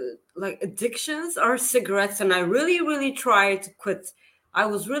like addictions are cigarettes, and I really tried to quit. I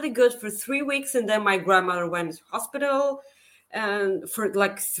was really good for 3 weeks, and then my grandmother went to hospital, and for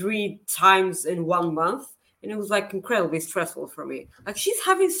like 3 times in 1 month, and it was like incredibly stressful for me. Like she's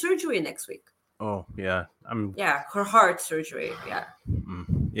having surgery next week. oh yeah, Yeah, her heart surgery. Yeah,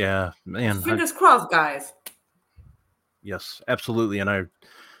 yeah, man. fingers crossed, guys. Yes, absolutely. And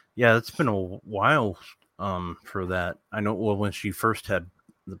yeah, it's been a while for that. I know, well, when she first had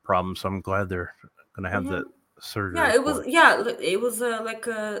the problem, so I'm glad they're going to have the surgery. Yeah, it was. for it. Yeah, it was like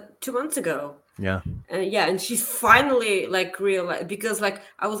 2 months ago. Yeah. And yeah, and she's finally like realized, because like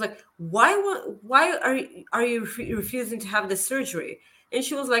I was like, why are you refusing to have the surgery? And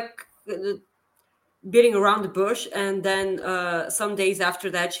she was like beating around the bush, and then some days after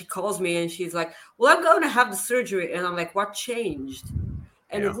that she calls me and she's like, well, I'm going to have the surgery. And I'm like, what changed?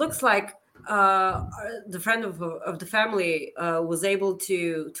 And Yeah. it looks like the friend of the family was able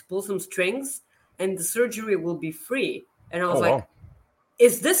to pull some strings, and the surgery will be free. And I was like, wow.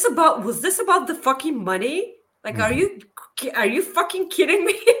 was this about the fucking money? Like, are you fucking kidding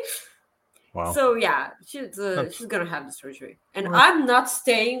me? Wow. So yeah, she's gonna have the surgery, and I'm not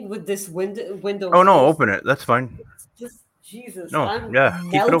staying with this window. Oh no, closed. open it. That's fine. Just Jesus, No, I'm yeah,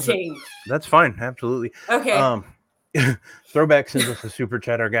 keep it open. melting. That's fine. Absolutely. Okay. Throwback sends us a super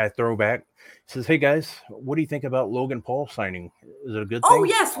chat. Our guy Throwback says, "Hey guys, what do you think about Logan Paul signing? Is it a good thing?" Oh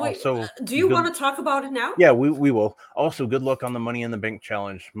yes, wait. Also, do you want to talk about it now? Yeah, we will. Also, good luck on the Money in the Bank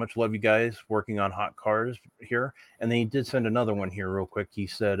challenge. Much love, you guys. Working on hot cars here, and then he did send another one here real quick. He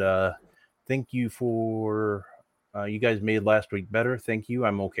said, "Thank you for you guys made last week better. Thank you.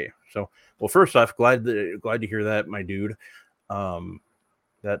 I'm okay." So, well, first off, glad to hear that, my dude.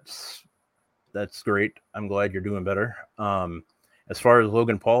 That's great. I'm glad you're doing better. As far as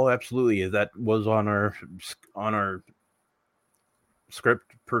Logan Paul, absolutely, that was on our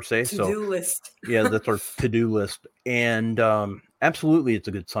script per se. To-do list. Yeah, that's our to-do list. And absolutely it's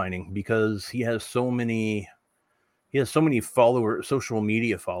a good signing because he has so many followers, social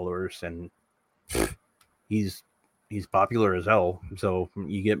media followers, and he's popular as hell. So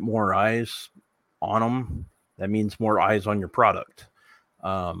you get more eyes on him. That means more eyes on your product.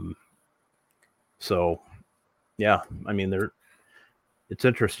 So yeah, I mean, it's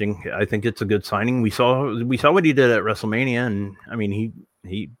interesting. I think it's a good signing. We saw what he did at WrestleMania, and I mean,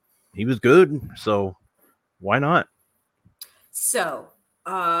 he was good. So why not? So,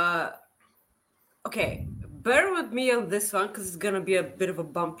 okay, bear with me on this one because it's gonna be a bit of a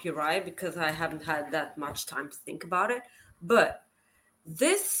bumpy ride because I haven't had that much time to think about it. But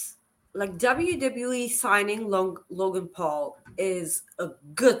this, like WWE signing Logan Paul, is a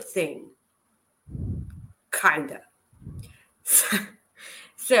good thing, kinda.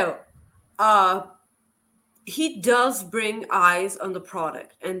 So, he does bring eyes on the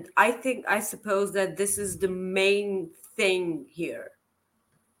product, and I suppose that this is the main thing here.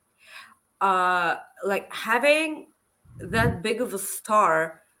 Like having that big of a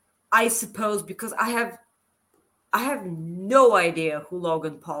star, I suppose, because I have no idea who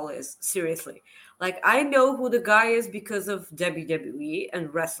Logan Paul is, seriously. Like I know who the guy is because of WWE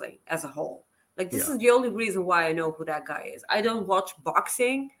and wrestling as a whole. Like this Yeah. is the only reason why I know who that guy is. I don't watch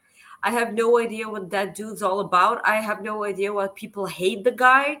boxing. I have no idea what that dude's all about. I have no idea why people hate the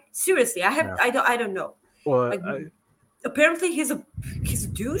guy. Seriously, Yeah. I don't know. Well, Like apparently he's a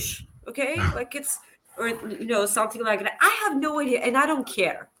douche, okay? Like it's or something like that. I have no idea and I don't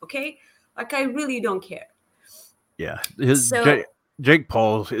care, okay? Like I really don't care. yeah. So Jake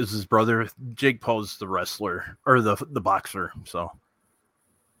Paul is his brother. Jake Paul's the wrestler or the boxer. So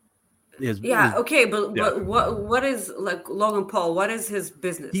yeah, okay, but yeah. what is like Logan Paul? What is his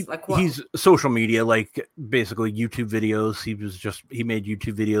business? Like what? He's social media, like basically YouTube videos. He made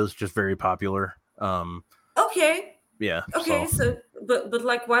YouTube videos just very popular. Okay. Yeah. Okay, so but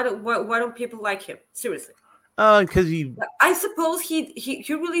like why don't people like him? Seriously. Because he I suppose he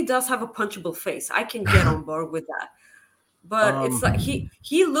really does have a punchable face. I can get on board with that. But it's like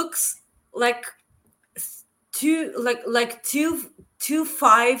he looks like two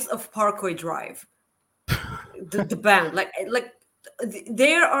fives of Parkway Drive. The band like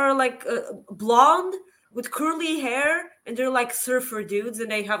they are like blonde with curly hair and they're like surfer dudes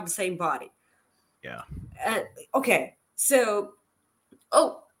and they have the same body. yeah. Okay, so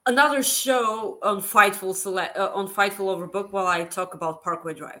another show on Fightful on Fightful Overbook while I talk about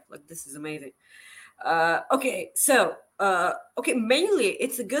Parkway Drive. Like this is amazing. Okay, so mainly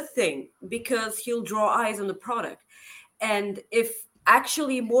it's a good thing because he'll draw eyes on the product, and if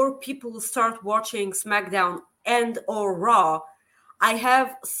actually more people start watching SmackDown and or Raw, I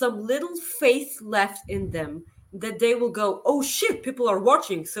have some little faith left in them that they will go, oh shit, people are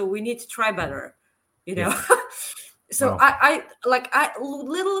watching, so we need to try better, you know. Yeah. So Wow. I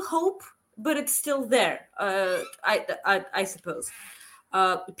little hope, but it's still there. I suppose.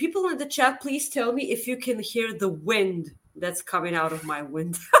 People in the chat, please tell me if you can hear the wind that's coming out of my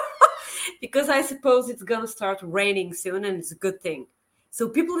window. Because I suppose it's gonna start raining soon and it's a good thing. So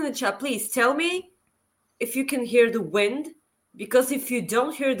people in the chat, please tell me if you can hear the wind. Because if you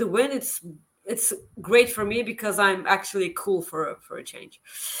don't hear the wind, it's great for me because I'm actually cool for a change.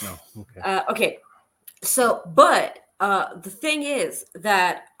 No. Okay. Okay. So, but the thing is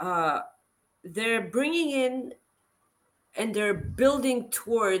that they're bringing in and they're building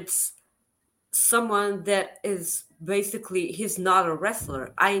towards someone that is basically he's not a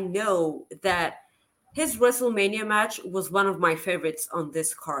wrestler. I know that his WrestleMania match was one of my favorites on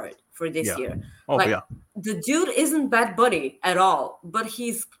this card for this year. Oh like, yeah. The dude isn't Bad Bunny at all, but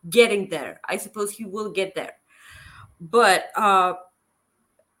he's getting there. I suppose he will get there. But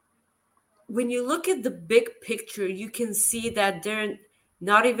when you look at the big picture, you can see that they're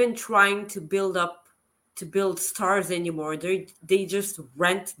not even trying to build stars anymore. They just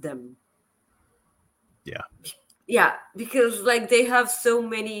rent them. Yeah. Yeah, because like they have so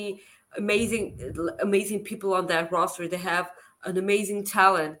many amazing people on that roster. They have an amazing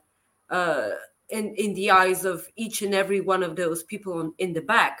talent in the eyes of each and every one of those people in the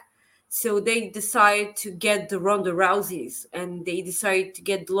back. So they decide to get the Ronda Rouseys and they decide to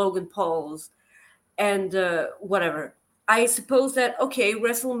get the Logan Pauls and whatever. I suppose that, okay,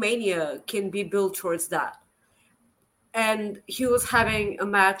 WrestleMania can be built towards that. And he was having a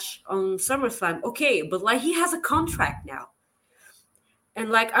match on SummerSlam. Okay, but like he has a contract now. And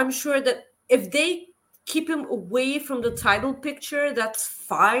like I'm sure that if they keep him away from the title picture, that's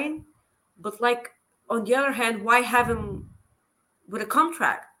fine. But like on the other hand, why have him with a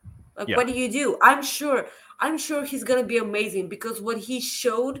contract? Like what do you do? I'm sure he's gonna be amazing because what he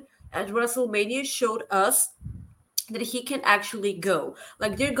showed at WrestleMania showed us that he can actually go.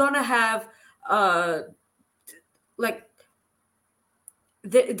 Like they're gonna have like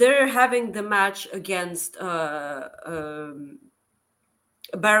they're having the match against Baron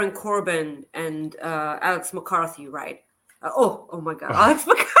Corbin and Alex McCarthy, right? Oh my God, Alex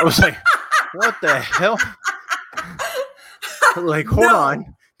McCarthy. I was like, what the hell? Like, hold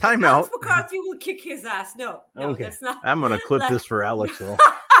on, time out. Alex McCarthy will kick his ass. No, Okay, that's not. I'm gonna clip this for Alex though.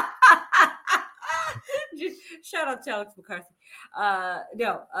 Just Shout out to Alex McCarthy.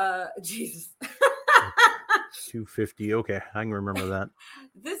 No, Jesus. 250. Okay, I can remember that.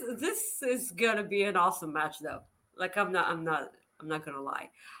 This is gonna be an awesome match, though. Like I'm not gonna lie.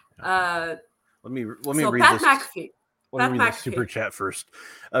 Let me So read Pat this. McAfee. Let me read this super chat first.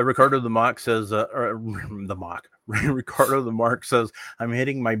 Ricardo the Mock says, the Mock. Ricardo the Mark says, I'm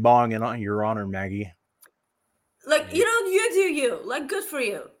hitting my bong in your honor, Maggie. Like, you know, you do you. Like, good for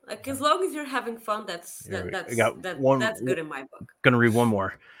you. Like, as long as you're having fun, that's good in my book. Gonna read one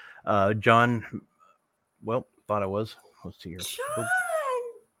more. John, well, thought I was. Let's see here.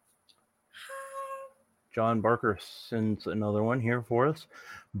 John Barker sends another one here for us.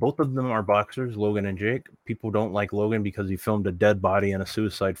 Both of them are boxers, Logan and Jake. People don't like Logan because he filmed a dead body in a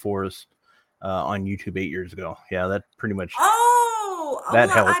suicide forest on YouTube 8 years ago. Yeah, that pretty much. Oh, that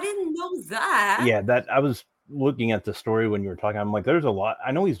well, I didn't know that. Yeah, I was looking at the story when you were talking. I'm like, there's a lot.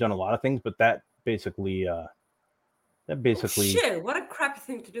 I know he's done a lot of things, but that basically. Oh, shit! What a crappy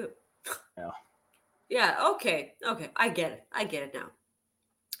thing to do. Yeah. Yeah. Okay. I get it now.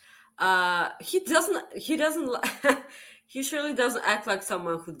 He doesn't he surely doesn't act like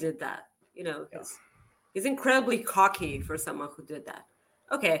someone who did that, you know. He's incredibly cocky for someone who did that.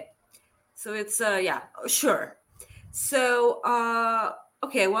 Okay, so it's sure. So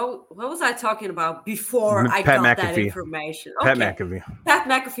okay, well, what was I talking about before I got that information? Okay. Pat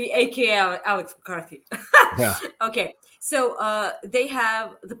McAfee, aka Alex McCarthy. Yeah. Okay, so they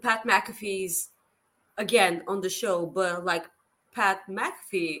have the Pat McAfees again on the show, but like Pat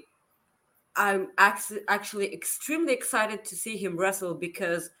McAfee, I'm actually extremely excited to see him wrestle,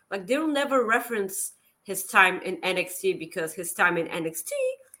 because like they'll never reference his time in NXT, because his time in NXT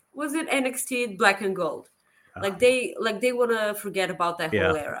was in NXT Black and Gold. Like they want to forget about that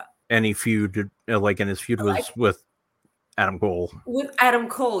whole era. And he feuded and his feud was with Adam Cole. With Adam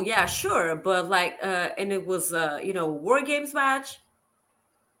Cole, yeah, sure, but and it was War Games match,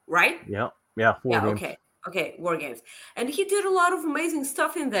 right? Yeah, War Games. Okay, War Games. And he did a lot of amazing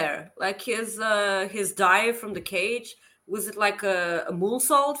stuff in there. Like his dive from the cage. Was it like a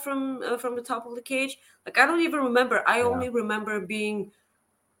moonsault from the top of the cage? Like, I don't even remember. I only remember being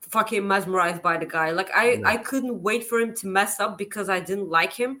fucking mesmerized by the guy. Like, I couldn't wait for him to mess up because I didn't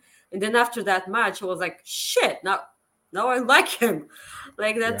like him. And then after that match, I was like, shit, now I like him.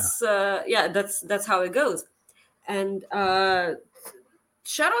 Like, that's that's how it goes. And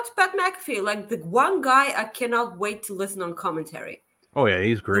shout out to Pat McAfee, like the one guy I cannot wait to listen on commentary. Oh yeah,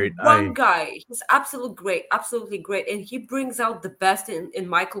 he's great. One guy, he's absolutely great, and he brings out the best in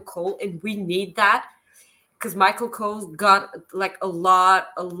Michael Cole, and we need that, because Michael Cole's got like a lot,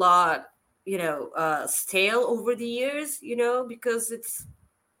 stale over the years, because it's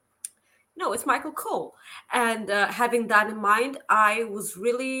Michael Cole, and having that in mind, I was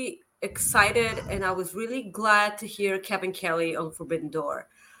really excited, and I was really glad to hear Kevin Kelly on Forbidden Door.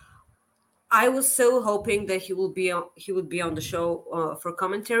 I was so hoping that he would be on the show for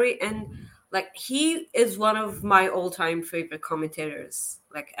commentary, and like he is one of my all-time favorite commentators,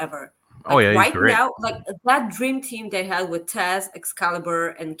 like ever. Like, oh yeah, right he's great. Now, like that dream team they had with Taz,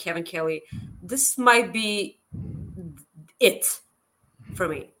 Excalibur, and Kevin Kelly, this might be it for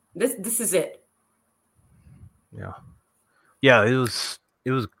me. This is it. Yeah. It was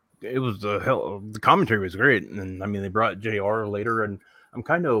the commentary was great, and I mean they brought JR later, and I'm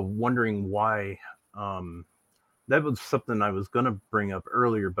kind of wondering why. That was something I was gonna bring up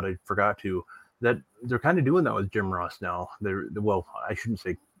earlier, but I forgot to. That they're kind of doing that with Jim Ross now. I shouldn't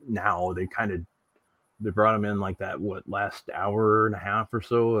say now. They brought him in like that last hour and a half or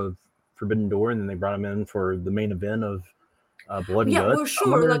so of Forbidden Door, and then they brought him in for the main event of Blood and Guts. Yeah, well,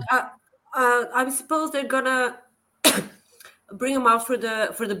 sure. I suppose they're gonna bring him out for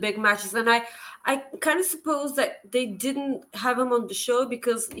the big matches, and I kind of suppose that they didn't have him on the show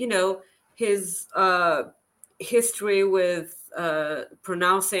because his history with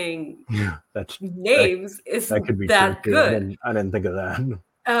pronouncing names isn't that good. I didn't think of that.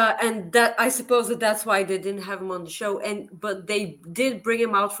 And that I suppose that's why they didn't have him on the show, but they did bring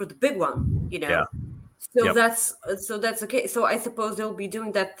him out for the big one, Yeah. So that's okay. So I suppose they'll be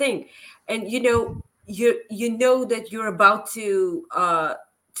doing that thing, and you know that you're about to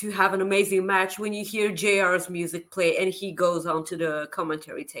have an amazing match when you hear JR's music play and he goes onto the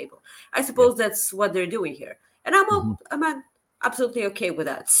commentary table. I suppose that's what they're doing here, and I'm absolutely okay with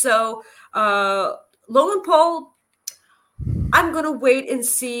that. So Logan Paul, I'm gonna wait and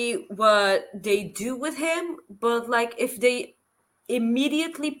see what they do with him, but like if they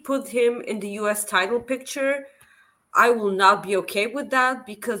immediately put him in the US title picture, I will not be okay with that,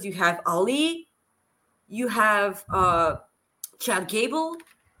 because you have Ali, you have Chad Gable,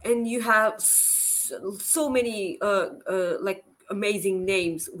 and you have so many like amazing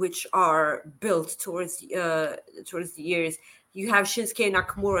names which are built towards the years. You have Shinsuke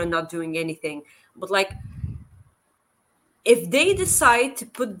Nakamura not doing anything, but like if they decide to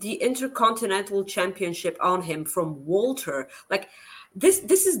put the Intercontinental Championship on him from Walter, like this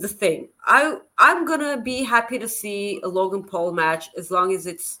is the thing. I'm gonna be happy to see a Logan Paul match as long as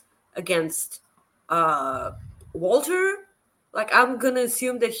it's against uh Walter. Like I'm gonna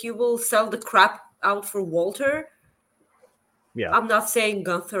assume that he will sell the crap out for Walter. Yeah. I'm not saying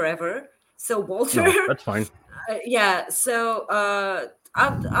Gunther ever. So Walter, No, that's fine. yeah. So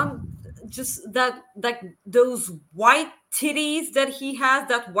I'm just that like those white titties that he has,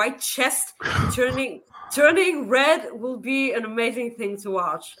 that white chest turning red will be an amazing thing to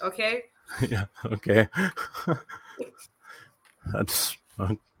watch. Okay. Yeah. Okay. That's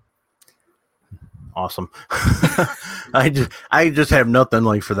awesome. I just have nothing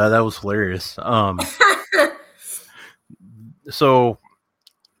like for that. That was hilarious. So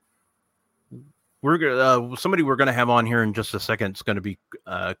we're gonna somebody we're gonna have on here in just a second. It's gonna be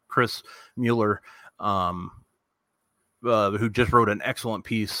Chris Mueller, who just wrote an excellent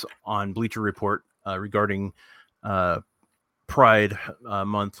piece on Bleacher Report regarding Pride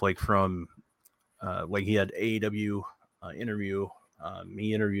Month, like from like he had AEW interview.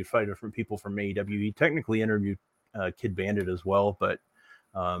 He interviewed 5 different people from AEW. He technically interviewed Kid Bandit as well, but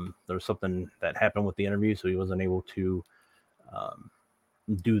there was something that happened with the interview, so he wasn't able to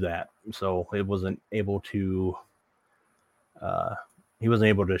do that. So it wasn't able to. He wasn't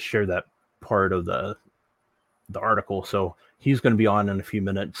able to share that part of the article. So he's going to be on in a few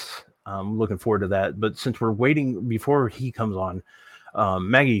minutes. I'm looking forward to that. But since we're waiting before he comes on,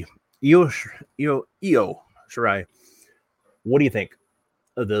 Maggie, Io Shirai, what do you think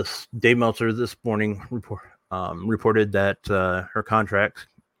of this? Dave Meltzer this morning reported that her contract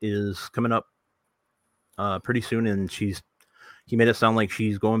is coming up pretty soon, and he made it sound like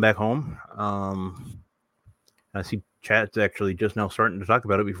she's going back home. I see chat's actually just now starting to talk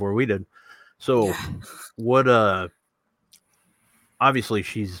about it before we did. So Yeah. what obviously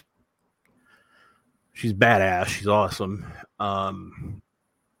she's badass, she's awesome. Io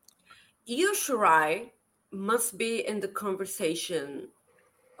Shirai must be in the conversation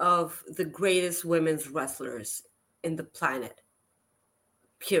of the greatest women's wrestlers in the planet.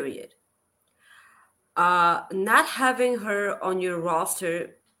 Period. Not having her on your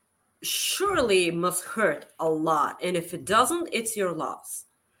roster surely must hurt a lot. And if it doesn't, it's your loss.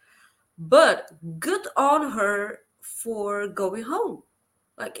 But good on her for going home.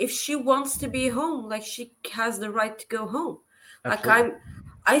 Like if she wants to be home, like she has the right to go home. Like Absolutely.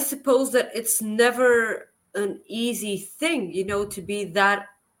 I suppose that it's never an easy thing, to be that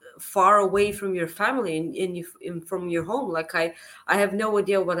far away from your family and from your home. Like I have no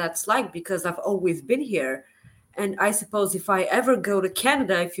idea what that's like because I've always been here. And I suppose if I ever go to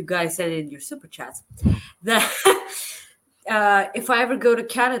Canada, if you guys send in your super chats, that if I ever go to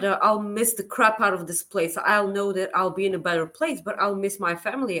Canada, I'll miss the crap out of this place. I'll know that I'll be in a better place, but I'll miss my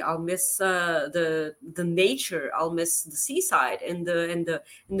family. I'll miss the nature. I'll miss the seaside and the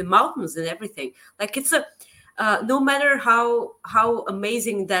mountains and everything. Like it's a no matter how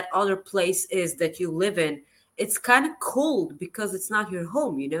amazing that other place is that you live in, it's kind of cold because it's not your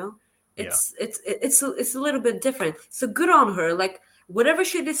home. It's a little bit different. So good on her. Like whatever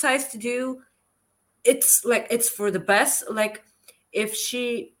she decides to do, it's for the best. Like if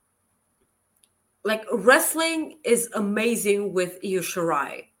she like wrestling is amazing with Io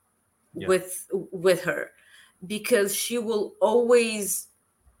Shirai, Yeah. with her, because she will always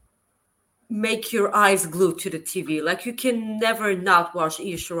make your eyes glued to the TV. Like you can never not watch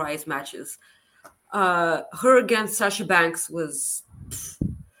Io Shirai's matches. Her against Sasha Banks was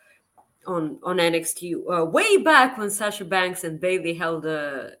on NXT way back when Sasha Banks and Bayley held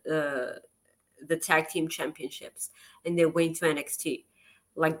the tag team championships and they went to NXT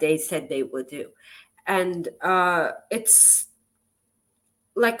like they said they would do. And it's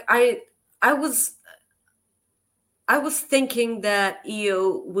like I was thinking that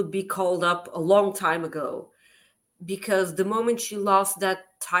Io would be called up a long time ago because the moment she lost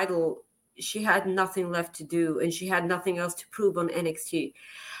that title, she had nothing left to do and she had nothing else to prove on NXT.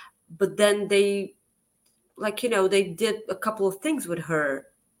 But then they they did a couple of things with her,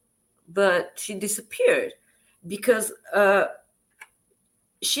 but she disappeared because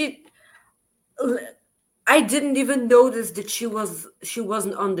I didn't even notice that she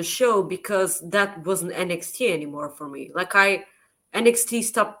wasn't on the show because that wasn't NXT anymore for me. Like NXT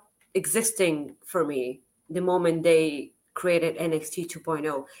stopped existing for me the moment they created NXT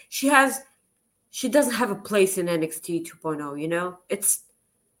 2.0. She doesn't have a place in NXT 2.0,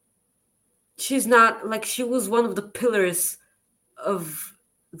 she's not like she was one of the pillars of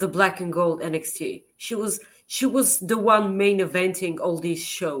the black and gold NXT. She was the one main eventing all these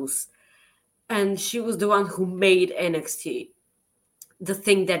shows, and she was the one who made NXT the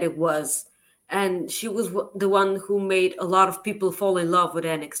thing that it was. And she was the one who made a lot of people fall in love with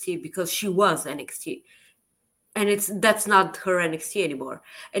NXT because she was NXT. And that's not her NXT anymore.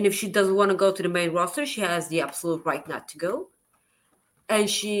 And if she doesn't want to go to the main roster, she has the absolute right not to go. And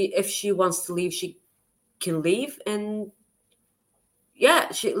if she wants to leave, she can leave. And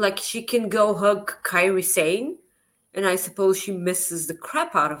yeah, she can go hug Kairi Sane, and I suppose she misses the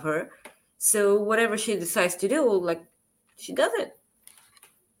crap out of her. So whatever she decides to do, like, she does it.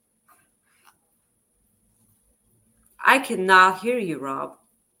 I cannot hear you, Rob.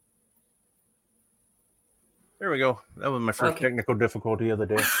 There we go. That was my first Okay. technical difficulty of the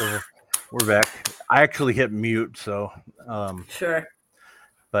day. So we're back. I actually hit mute, so Sure.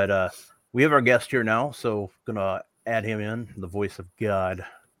 but we have our guest here now, so gonna add him in, the voice of God.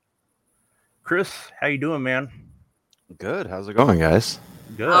 Chris, how you doing, man? Good. How's it going, guys?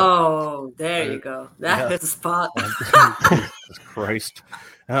 Good. Oh, there you go. That yeah. is the spot. Jesus Christ.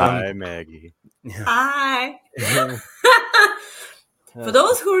 Hi, Maggie. Hi. Yeah. For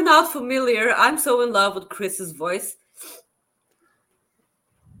those who are not familiar, I'm so in love with Chris's voice.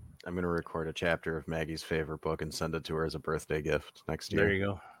 I'm going to record a chapter of Maggie's favorite book and send it to her as a birthday gift next year. There you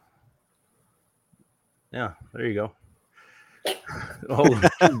go. Yeah, there you go. Oh,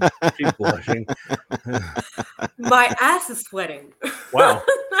 she's blushing. My ass is sweating. Wow.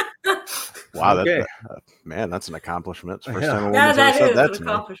 Wow, Okay. Man, that's an accomplishment. It's the first Yeah. time a Yeah, woman's that ever is said that an to me.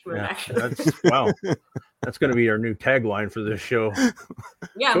 accomplishment, Yeah, actually. wow. That's going to be our new tagline for this show.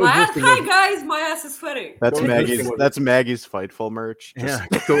 Yeah, Coexisting hi with- guys, my ass is sweating. That's Coexisting Maggie's. with- That's Maggie's Fightful merch. Just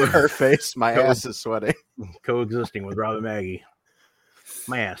Yeah. her face. My ass is sweating. Coexisting with Rob and Maggie.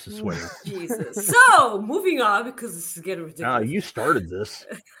 My ass is sweating. Jesus. So, moving on, because this is getting ridiculous. You started this.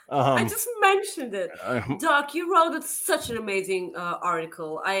 I just mentioned it. um, Doc, you wrote such an amazing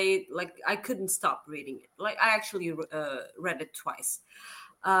article. I couldn't stop reading it. Like, I actually read it twice.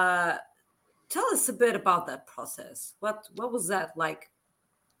 Tell us a bit about that process. What was that like?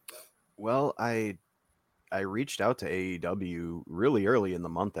 Well, I reached out to AEW really early in the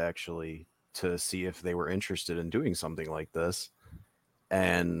month, actually, to see if they were interested in doing something like this.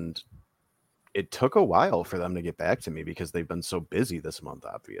 And it took a while for them to get back to me because they've been so busy this month,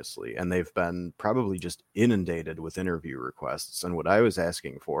 obviously. And they've been probably just inundated with interview requests. And what I was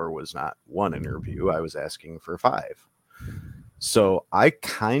asking for was not one interview, I was asking for 5. So I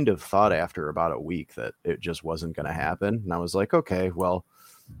kind of thought after about a week that it just wasn't going to happen. And I was like, okay, well,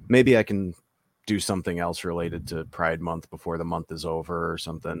 maybe I can do something else related to Pride Month before the month is over or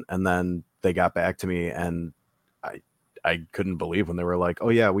something. And then they got back to me, and I couldn't believe when they were like, oh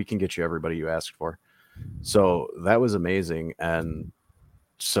yeah, we can get you everybody you asked for. So that was amazing. And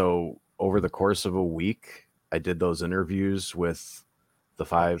so over the course of a week, I did those interviews with the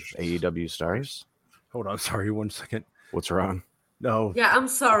 5 AEW stars. hold on, sorry, 1 second. What's wrong? No, Yeah, I'm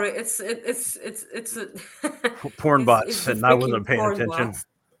sorry. It's a porn it's bots, the and I wasn't freaking paying porn attention. bots.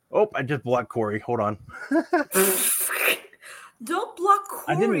 Oh, I just blocked Corey. Hold on. Don't block Corey.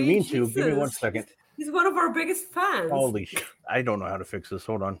 I didn't mean to. Give me 1 Jesus. second. He's one of our biggest fans. Holy shit. I don't know how to fix this.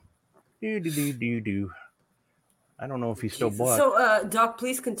 Hold on. Do. I don't know if he's still Jesus. blocked. So, Doc,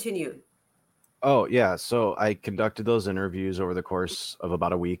 please continue. Oh yeah. So I conducted those interviews over the course of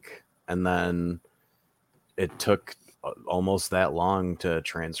about a week, and then it took almost that long to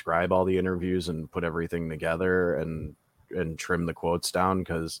transcribe all the interviews and put everything together and trim the quotes down,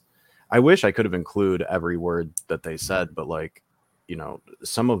 because I wish I could have included every word that they said, but like, you know,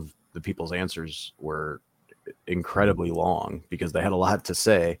 some of the people's answers were incredibly long because they had a lot to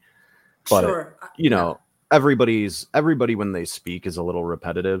say. But Sure. you know, everybody when they speak is a little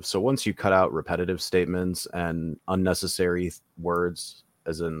repetitive. So once you cut out repetitive statements and unnecessary words,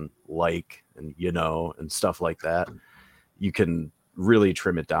 as in like and you know and stuff like that, you can really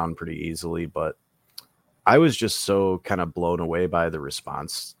trim it down pretty easily. But I was just so kind of blown away by the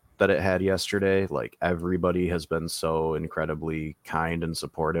response that it had yesterday. Like, everybody has been so incredibly kind and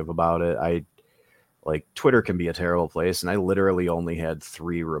supportive about it. Like, Twitter can be a terrible place, and I literally only had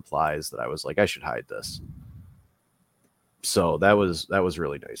 3 replies that I was like, I should hide this. So that was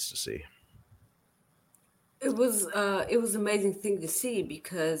really nice to see. It was amazing thing to see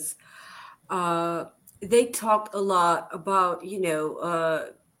because they talked a lot about, you know,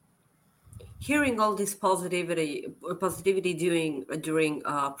 hearing all this positivity during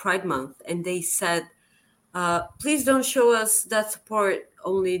Pride Month, and they said, please don't show us that support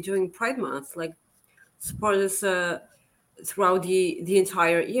only during Pride Month. Like, support us throughout the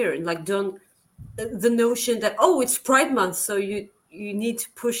entire year, and like don't the notion that, oh, it's Pride Month, so you need to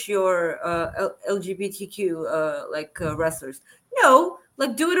push your LGBTQ wrestlers. No,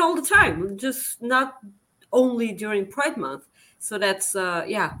 like do it all the time, just not only during Pride Month. So that's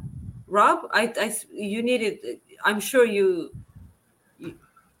yeah. Rob, you needed. I'm sure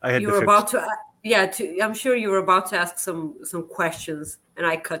I had you to were fix. about to yeah. I'm sure you were about to ask some questions, and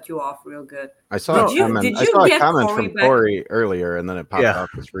I cut you off real good. I saw a Did No, you comment. did I you saw a get comment Corey from back? Corey earlier, and then it popped yeah, off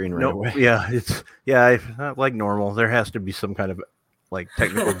the screen right no, away. yeah, not like normal. There has to be some kind of like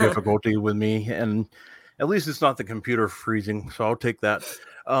technical difficulty with me, and at least it's not the computer freezing, so I'll take that.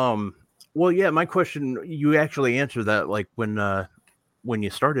 Um, well, yeah, my question, you actually answered that. Like when you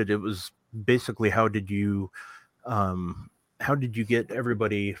started, it was basically how did you get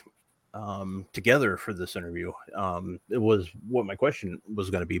everybody together for this interview? It was what my question was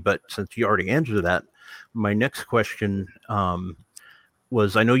going to be, but since you already answered that, my next question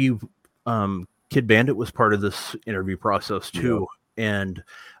was, I know you, Kid Bandit was part of this interview process Yep. too, and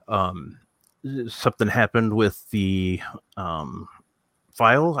um, something happened with the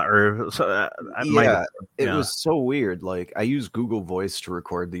file, or I might have, Yeah, it yeah, was so weird. Like I use Google Voice to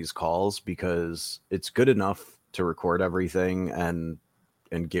record these calls because it's good enough to record everything and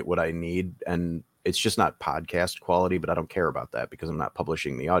get what I need, and it's just not podcast quality, but I don't care about that because I'm not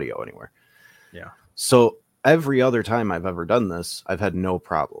publishing the audio anywhere. yeah, So every other time I've ever done this, I've had no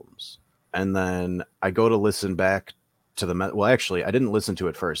problems. And then I go to listen back to well, actually, I didn't listen to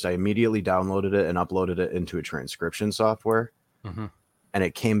it first. I immediately downloaded it and uploaded it into a transcription software. hmm And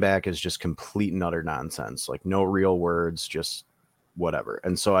it came back as just complete and utter nonsense, like no real words, just whatever.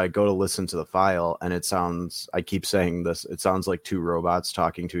 And so I go to listen to the file, and it sounds, I keep saying this, it sounds like two robots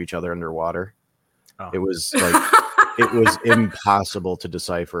talking to each other underwater. oh, It was like, it was impossible to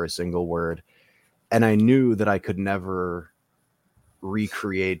decipher a single word. And I knew that I could never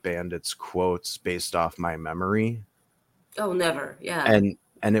recreate Bandit's quotes based off my memory. Oh, never. Yeah.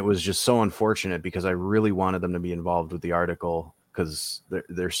 And it was just so unfortunate because I really wanted them to be involved with the article because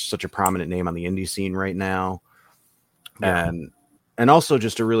they're such a prominent name on the indie scene right now. yeah, And also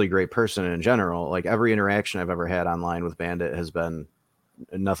just a really great person in general. Like every interaction I've ever had online with Bandit has been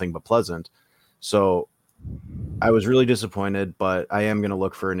nothing but pleasant. So I was really disappointed, but I am going to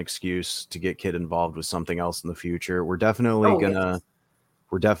look for an excuse to get Kid involved with something else in the future. Oh, yes.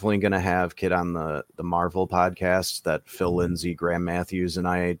 We're definitely gonna have Kid on the Marvel podcast that Phil Lindsay, Graham Matthews, and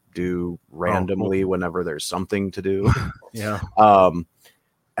I do oh, cool. randomly whenever there's something to do. Yeah,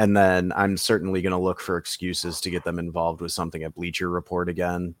 And then I'm certainly gonna look for excuses to get them involved with something at Bleacher Report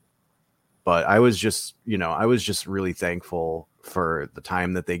again. But I was just really thankful for the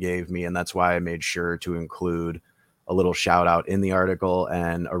time that they gave me, and that's why I made sure to include a little shout out in the article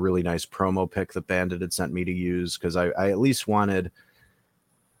and a really nice promo pic that Bandit had sent me to use because I at least wanted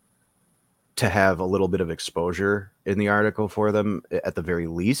to have a little bit of exposure in the article for them at the very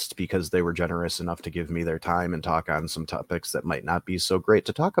least, because they were generous enough to give me their time and talk on some topics that might not be so great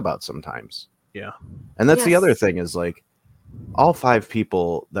to talk about sometimes. yeah, And that's the other Yes. thing is like all 5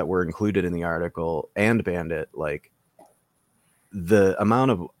 people that were included in the article and Bandit, like the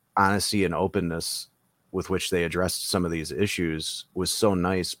amount of honesty and openness with which they addressed some of these issues was so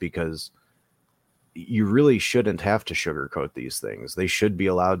nice because you really shouldn't have to sugarcoat these things. They should be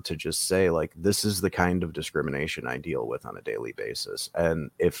allowed to just say, like, this is the kind of discrimination I deal with on a daily basis. And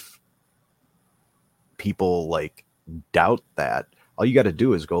if people like doubt that, all you got to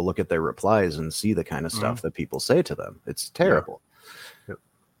do is go look at their replies and see the kind of stuff that people say to them. It's terrible. Yep.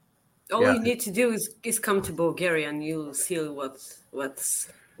 All Yeah. you need to do is come to Bulgaria, and you'll see what's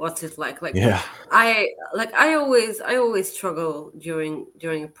it like. Like Yeah. I always struggle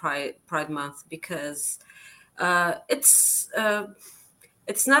during Pride Month because it's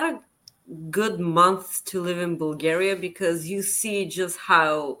not a good month to live in Bulgaria because you see just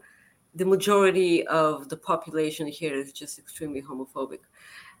how the majority of the population here is just extremely homophobic.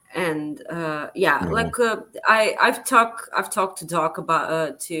 And yeah, Yeah. like I've talked to Doc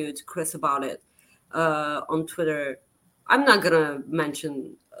about to Chris about it on Twitter. I'm not gonna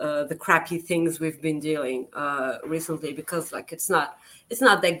mention the crappy things we've been dealing recently because like it's not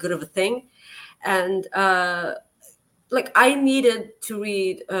that good of a thing. And like I needed to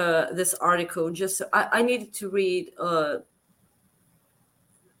read this article. Just I needed to read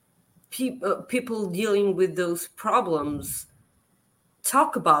people dealing with those problems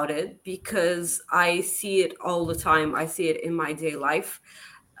talk about it because I see it all the time. I see it in my day life,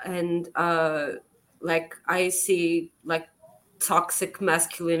 and like I see like toxic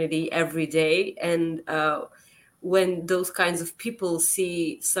masculinity every day. And when those kinds of people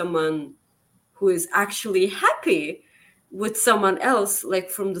see someone who is actually happy with someone else, like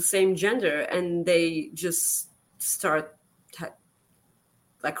from the same gender, and they just start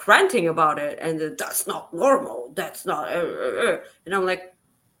like ranting about it, and that's not normal. That's not. And I'm like,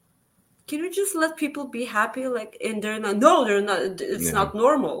 can you just let people be happy? Like, and they're not. No, they're not. It's Yeah. not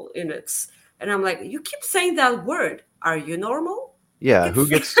normal. And I'm like, you keep saying that word. Are you normal? Yeah, Like, who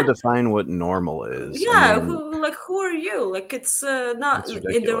gets to define what normal is? I yeah, mean, who are you? Like, it's not. it's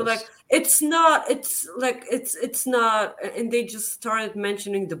And they were like, ridiculous. it's not. It's like it's not. And they just started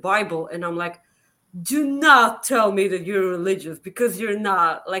mentioning the Bible, and I'm like, do not tell me that you're religious, because you're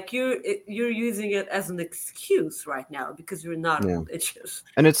not. Like, you're using it as an excuse right now because you're not Yeah. religious,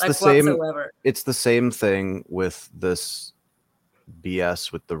 And it's the like, same. whatsoever. It's the same thing with this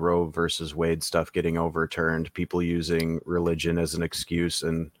BS with the Roe versus Wade stuff getting overturned. People using religion as an excuse,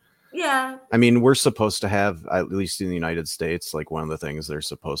 and Yeah, I mean, we're supposed to have, at least in the United States, like one of the things they're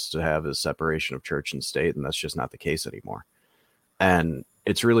supposed to have is separation of church and state, and that's just not the case anymore. And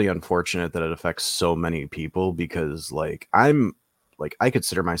it's really unfortunate that it affects so many people because, like, I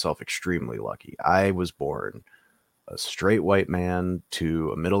consider myself extremely lucky. I was born a straight white man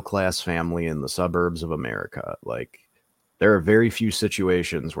to a middle class family in the suburbs of America. Like, there are very few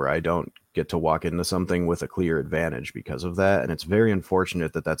situations where I don't get to walk into something with a clear advantage because of that. And it's very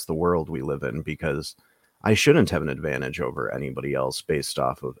unfortunate that that's the world we live in, because I shouldn't have an advantage over anybody else based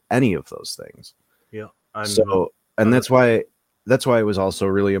off of any of those things. Yeah. So, and that's why it was also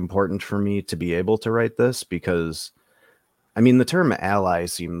really important for me to be able to write this, because I mean, the term ally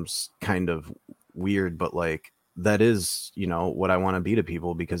seems kind of weird, but like, that is, what I want to be to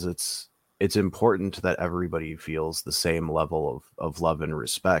people, because it's important that everybody feels the same level of love and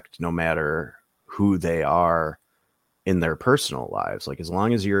respect, no matter who they are in their personal lives. Like, as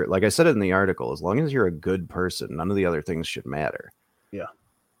long as you're, like I said in the article, as long as you're a good person, none of the other things should matter.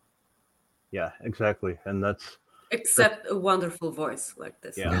 Yeah, exactly. And that's except a wonderful voice like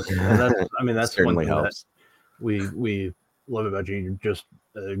this. yeah. And that's one Certainly thing helps. that we love about you. You're just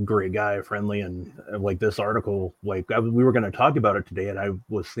a great guy, friendly, and like this article, like we were going to talk about it today, and I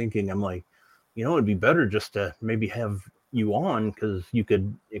was thinking, I'm like, it'd be better just to maybe have you on, because you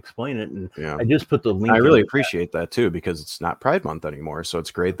could explain it. And Yeah. I just put the link. I really appreciate that too, because it's not Pride Month anymore. So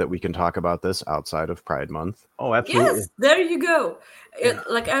it's great that we can talk about this outside of Pride Month. Oh, absolutely. Yes, there you go. Yeah.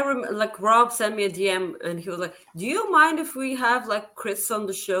 Like, I remember, like, Rob sent me a DM, and he was like, "Do you mind if we have like Chris on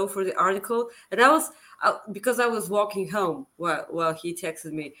the show for the article?" And I was because I was walking home while he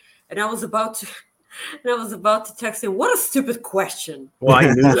texted me, and I was about to. And I was about to text him, what a stupid question. Well,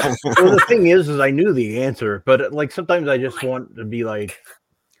 I knew that. Well, the thing is I knew the answer, but like sometimes I just want to be like,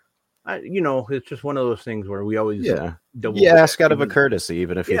 it's just one of those things where we always you ask out of a courtesy,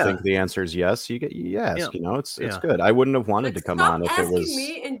 even if you think the answer is yes. You ask. It's good. I wouldn't have wanted to come on if it was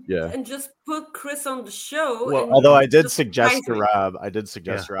me and just put Chris on the show. Well, and although I did just suggest to surprise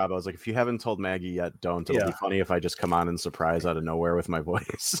me. Rob, I was like, if you haven't told Maggie yet, don't. It'll be funny if I just come on and surprise out of nowhere with my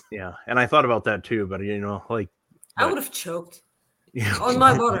voice. Yeah, and I thought about that too, but I would have choked on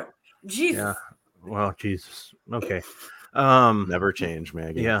my water. Jesus. Yeah. Well, Jesus. Okay. Never change,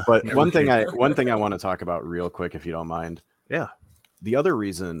 Maggie. Yeah. But one thing I want to talk about real quick, if you don't mind. Yeah. The other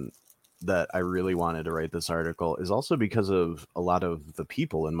reason that I really wanted to write this article is also because of a lot of the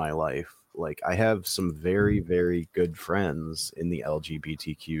people in my life. Like, I have some very, very good friends in the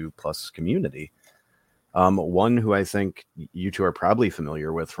LGBTQ plus community. One who I think you two are probably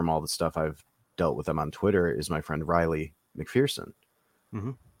familiar with from all the stuff I've dealt with them on Twitter is my friend Riley McPherson.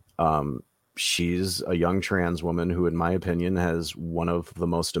 Mm-hmm. She's a young trans woman who, in my opinion, has one of the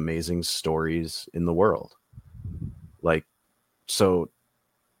most amazing stories in the world. Like, so,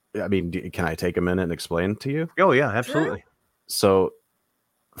 I mean, can I take a minute and explain to you? Oh, yeah, absolutely. So,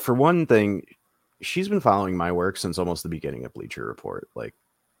 for one thing, she's been following my work since almost the beginning of Bleacher Report, like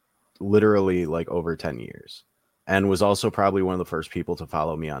literally like over 10 years, and was also probably one of the first people to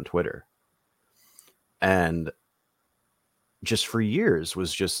follow me on Twitter. And just for years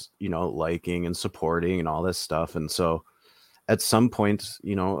was just, liking and supporting and all this stuff. And so at some point,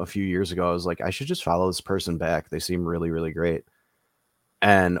 a few years ago, I was like, I should just follow this person back. They seem really, really great.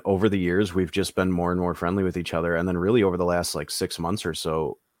 And over the years, we've just been more and more friendly with each other. And then really over the last like 6 months or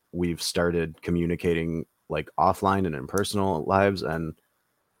so, we've started communicating like offline and in personal lives. And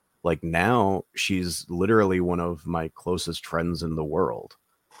like now she's literally one of my closest friends in the world.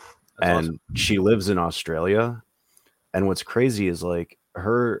 That's awesome. She lives in Australia. And what's crazy is like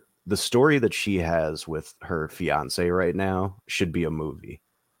the story that she has with her fiance right now should be a movie.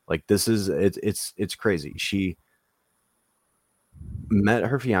 Like, this is, it's crazy. She met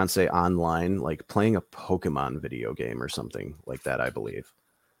her fiance online, like playing a Pokemon video game or something like that, I believe.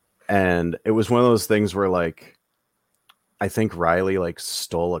 And it was one of those things where like, I think Riley like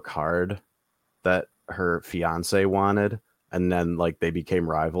stole a card that her fiance wanted, and then like they became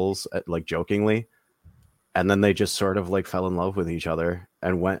rivals, like jokingly, and then they just sort of like fell in love with each other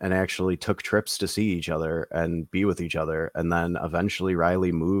and went and actually took trips to see each other and be with each other, and then eventually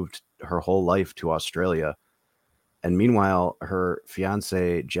Riley moved her whole life to Australia, and meanwhile her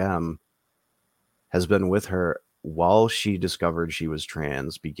fiance Jem has been with her while she discovered she was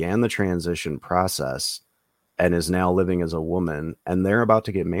trans, began the transition process, and is now living as a woman, and they're about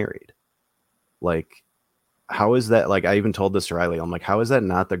to get married. Like, how is that? Like, I even told this to Riley. I'm like, how is that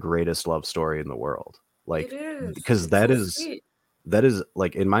not the greatest love story in the world? It Like, is. because It's so sweet. that is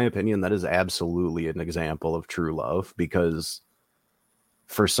like, in my opinion, that is absolutely an example of true love. Because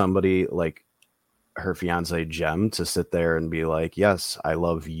for somebody like her fiance Jem to sit there and be like, yes, I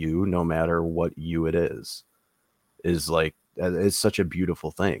love you no matter what you it is like, it's such a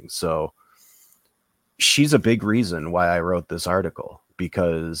beautiful thing. So she's a big reason why I wrote this article,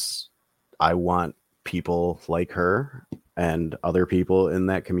 because I want people like her and other people in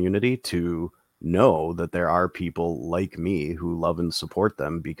that community to know that there are people like me who love and support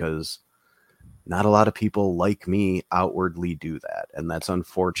them, because not a lot of people like me outwardly do that. And that's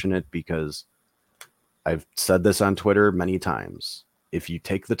unfortunate, because I've said this on Twitter many times. If you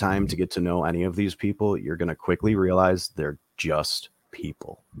take the time to get to know any of these people, you're going to quickly realize they're just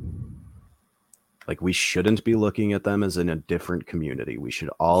people. Like, we shouldn't be looking at them as in a different community. We should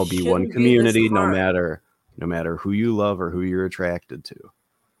all be one Shouldn't be this community, no hard. matter who you love or who you're attracted to.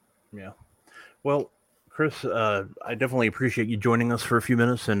 Yeah. Well, Chris, I definitely appreciate you joining us for a few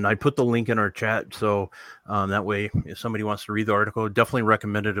minutes, and I put the link in our chat, so that way, if somebody wants to read the article, definitely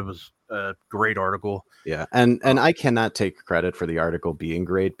recommend it. It was a great article. Yeah, and I cannot take credit for the article being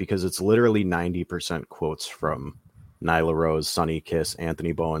great, because it's literally 90% quotes from Nyla Rose, Sonny Kiss,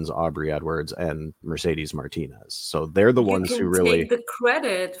 Anthony Bowens, Aubrey Edwards, and Mercedes Martinez. So they're the You ones who can really. take the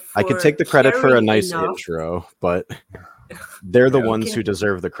credit I could for take the credit for a caring nice enough. intro, but they're the Yeah. ones can- who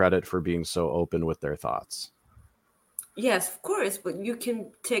deserve the credit for being so open with their thoughts. Yes, of course, but you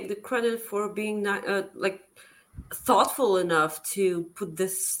can take the credit for being like thoughtful enough to put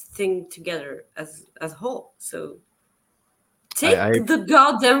this thing together as a whole. So take I the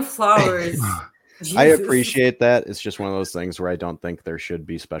goddamn flowers. I Jesus. appreciate that. It's just one of those things where I don't think there should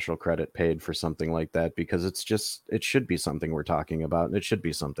be special credit paid for something like that, because it should be something we're talking about, and it should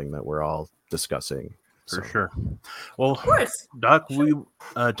be something that we're all discussing. For So, sure. Well, Of course. Doc, we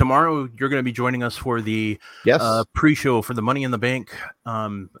tomorrow you're going to be joining us for the yes, pre-show for the Money in the Bank.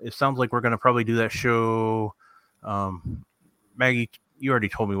 It sounds like we're going to probably do that show. Maggie, you already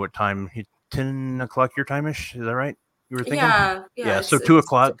told me what time. 10 o'clock your time-ish. Is that right? You were thinking? Yeah. So 2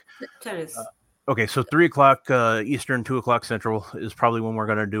 o'clock. Tennis. Okay, so 3 o'clock Eastern, 2 o'clock Central is probably when we're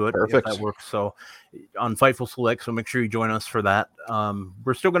going to do it. Perfect. If that works. So on Fightful Select, so make sure you join us for that.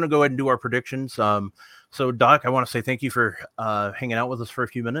 We're still going to go ahead and do our predictions. So Doc, I want to say thank you for hanging out with us for a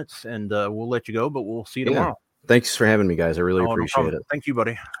few minutes, and we'll let you go, but we'll see you Yeah. tomorrow. Thanks for having me, guys. I really Oh, no appreciate problem. it. Thank you,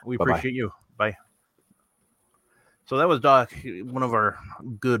 buddy. We Bye-bye. appreciate you. Bye. So that was Doc, one of our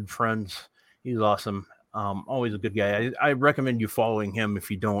good friends. He's awesome. Always a good guy. I recommend you following him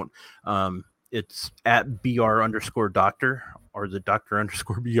if you don't. It's at BR_doctor, or the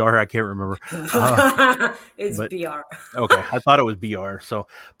doctor_BR. I can't remember. It's but- BR. Okay, I thought it was BR. So,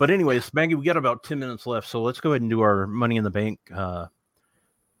 but anyways, Maggie, we got about 10 minutes left, so let's go ahead and do our Money in the Bank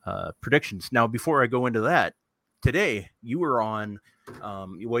predictions. Now, before I go into that, today you were on.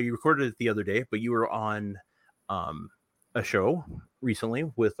 You recorded it the other day, but you were on a show recently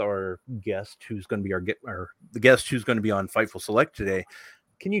with our guest, who's going to be the guest who's going to be on Fightful Select today.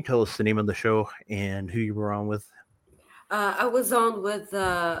 Can you tell us the name of the show and who you were on with? I was on with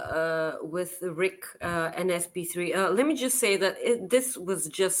Rick and SP3. Let me just say that this was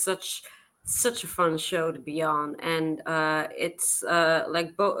just such a fun show to be on, and it's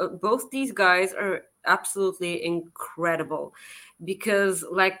like both these guys are absolutely incredible, because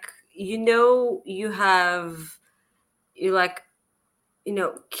you have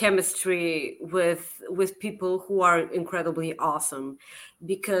chemistry with people who are incredibly awesome,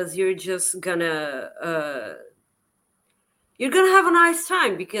 because you're gonna have a nice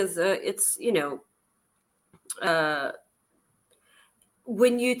time, because it's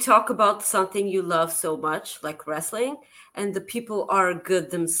when you talk about something you love so much, like wrestling, and the people are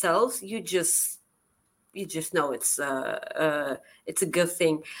good themselves, you just know it's a good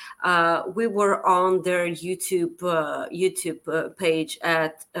thing. We were on their YouTube page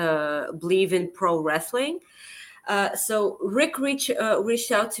at Believe in Pro Wrestling. So Rick reached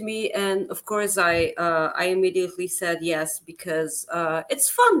out to me, and of course I immediately said yes, because it's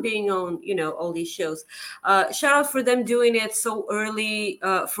fun being on all these shows. Shout out for them doing it so early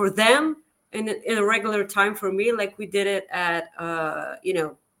for them in a regular time for me, like we did it at 5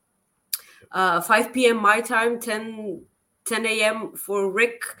 p.m. my time, 10 a.m. for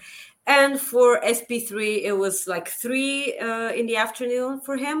Rick. And for SP3, it was like 3 in the afternoon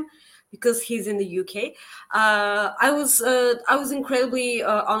for him, because he's in the UK. I was incredibly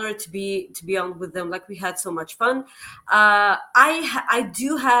honored to be on with them. Like, we had so much fun. I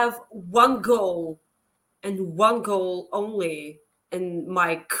do have one goal, and one goal only, in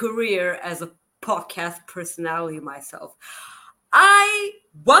my career as a podcast personality myself. I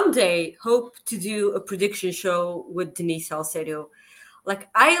one day hope to do a prediction show with Denise Salcedo. Like,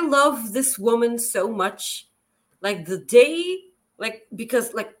 I love this woman so much. Like, the day, like,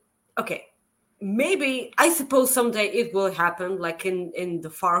 because, like, okay, maybe, I suppose someday it will happen, like in the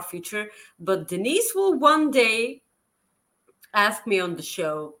far future. But Denise will one day ask me on the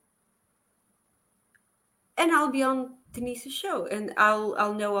show, and I'll be on Denise's show, and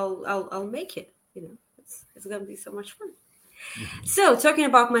I'll know I'll make it. It's gonna be so much fun. So, talking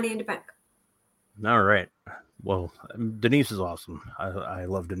about Money in the Bank. All right. Well, Denise is awesome. I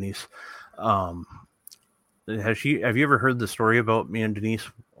love Denise. Have you ever heard the story about me and Denise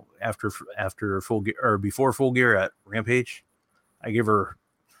after Full Gear, or before Full Gear at Rampage? I gave her,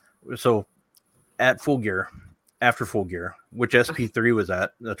 so at Full Gear, after Full Gear, which SP3 was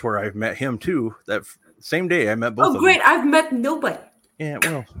at. That's where I met him too. That same day I met both of them. Oh, great! I've met nobody. Yeah,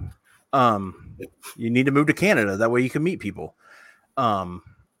 well, you need to move to Canada. That way you can meet people.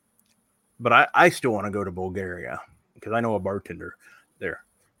 But I still want to go to Bulgaria because I know a bartender there.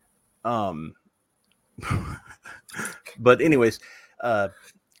 But anyways, I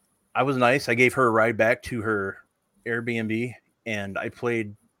was nice. I gave her a ride back to her Airbnb, and I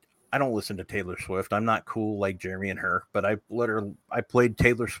don't listen to Taylor Swift. I'm not cool like Jeremy and her, but I played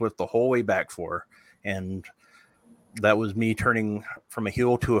Taylor Swift the whole way back for her, and that was me turning from a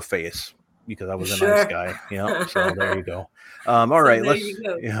heel to a face because I was a nice guy. Yeah, so there you go. All right,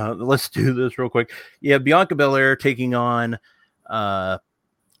 let's do this real quick. Yeah, Bianca Belair taking on son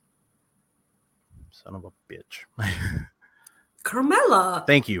of a bitch. Carmella.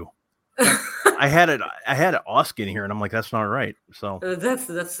 Thank you. I had Oscar in here, and I'm like, that's not right. So that's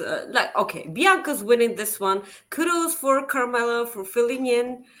like, okay. Bianca's winning this one. Kudos for Carmella for filling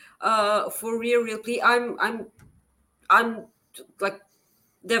in for Rhea Ripley. I'm like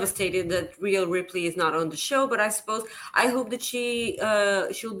devastated that Rhea Ripley is not on the show, but I hope that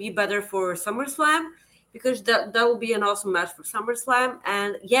she'll be better for SummerSlam, because that will be an awesome match for SummerSlam.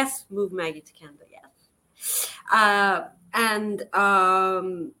 And yes, move Maggie to Canada. Yeah.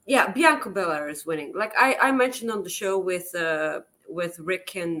 Bianca Belair is winning. Like I mentioned on the show with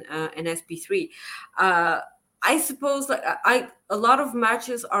Rick and SP3. I suppose a lot of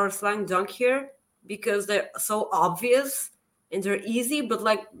matches are slam dunk here because they're so obvious and they're easy, but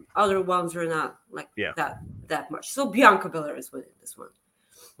like other ones are not like that much. So Bianca Belair is winning this one.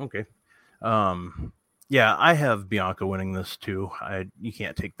 Okay. Yeah, I have Bianca winning this too. You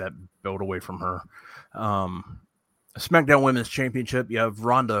can't take that belt away from her. SmackDown Women's Championship, you have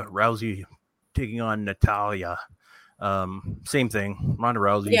Ronda Rousey taking on Natalia. Same thing, Ronda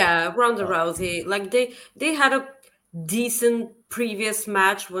Rousey. Yeah, Ronda Rousey. Like they had a decent previous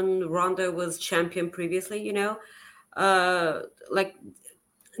match when Ronda was champion previously, like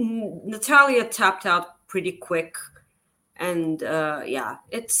Natalia tapped out pretty quick, and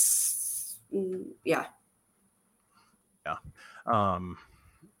it's yeah.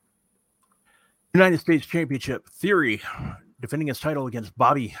 United States Championship, Theory defending his title against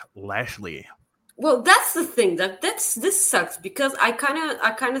Bobby Lashley. Well, that's the thing. This sucks because I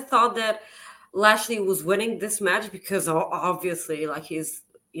kind of thought that Lashley was winning this match because obviously, like, he's,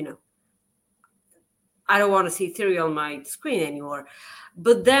 I don't want to see Theory on my screen anymore.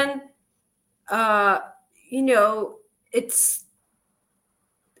 But then, it's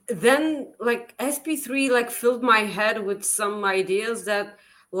then like SP3 like filled my head with some ideas that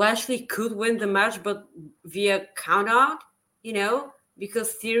Lashley could win the match, but via count out,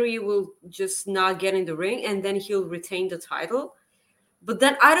 because Theory will just not get in the ring and then he'll retain the title. But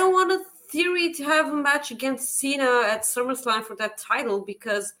then I don't want a Theory to have a match against Cena at SummerSlam for that title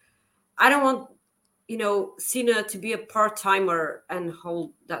because I don't want, Cena to be a part-timer and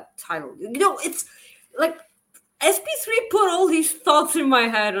hold that title. It's like SP3 put all these thoughts in my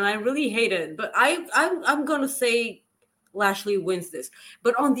head and I really hate it. But I'm going to say Lashley wins this.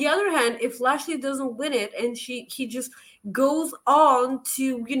 But on the other hand, if Lashley doesn't win it and he just goes on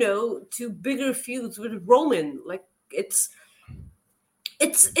to, to bigger feuds with Roman, like it's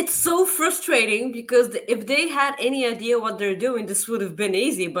so frustrating because if they had any idea what they're doing, this would have been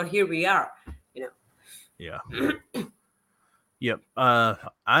easy, but here we are, Yeah. Yep.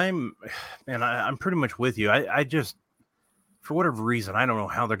 I'm pretty much with you. I just, for whatever reason, I don't know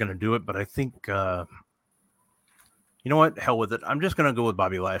how they're going to do it, but I think, you know what? Hell with it. I'm just going to go with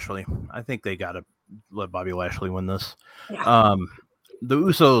Bobby Lashley. I think they got to let Bobby Lashley win this. Yeah. The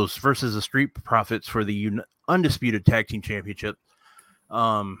Usos versus the Street Profits for the undisputed tag team championship.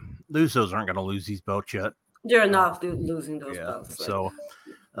 The Usos aren't going to lose these belts yet. They're not losing those belts. Like, So,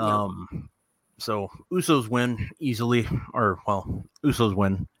 so Usos win easily, Usos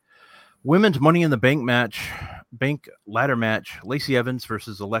win. Women's Money in the Bank ladder match. Lacey Evans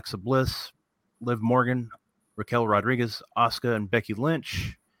versus Alexa Bliss, Liv Morgan, Raquel Rodriguez, Asuka, and Becky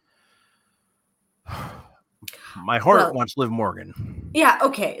Lynch. My heart wants Liv Morgan. Yeah,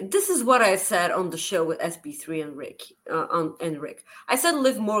 okay. This is what I said on the show with SB3 and Rick. I said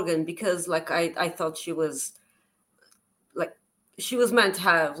Liv Morgan because, like, I thought she was meant to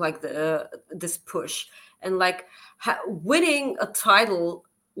have like this push, and like winning a title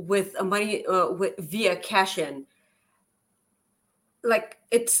with a money via cash in. Like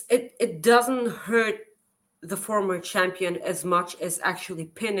it doesn't hurt the former champion as much as actually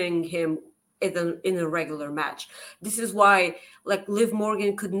pinning him in a regular match. This is why, like, Liv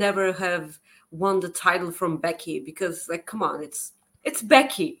Morgan could never have won the title from Becky, because, like, come on, it's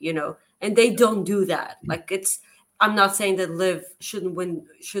Becky, and they don't do that. Like, I'm not saying that Liv shouldn't win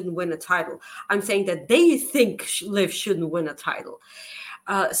a title. I'm saying that they think Liv shouldn't win a title.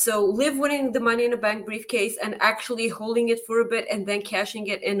 So Liv winning the Money in the Bank briefcase and actually holding it for a bit and then cashing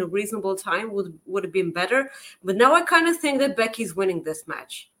it in a reasonable time would have been better. But now I kind of think that Becky's winning this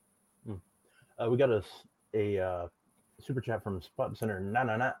match. We got a super chat from Spot Center.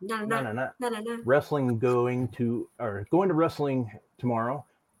 Wrestling going to wrestling tomorrow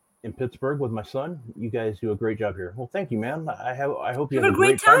in Pittsburgh with my son. You guys do a great job here. Well, thank you, man. I hope you have a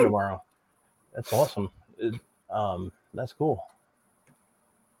great time tomorrow. That's awesome. That's cool.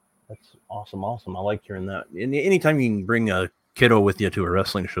 That's awesome. I like hearing that. And anytime you can bring a kiddo with you to a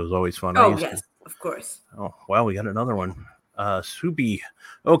wrestling show is always fun. Oh, yes, of course. Oh, wow, we got another one. Subi.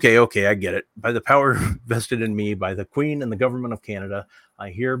 Okay, I get it. By the power vested in me by the Queen and the government of Canada, I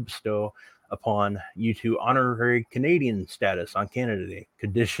here bestow upon you two honorary Canadian status on Canada Day.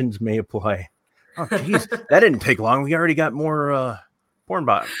 Conditions may apply. Oh, jeez, that didn't take long. We already got more porn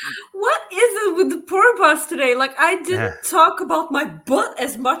bots. What is it with the porn bots today? Like, I didn't talk about my butt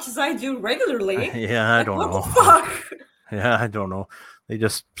as much as I do regularly. Yeah, I don't know. What the fuck? Yeah, I don't know. They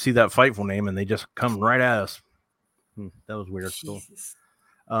just see that Fightful name and they just come right at us. That was weird. Jesus.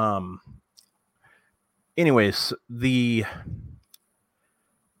 So, anyways, that's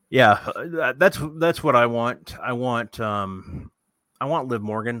what I want. I want Liv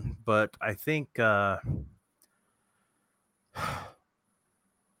Morgan, but I think I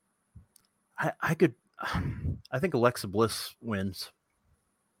think Alexa Bliss wins.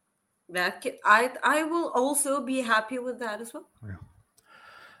 I will also be happy with that as well. Yeah.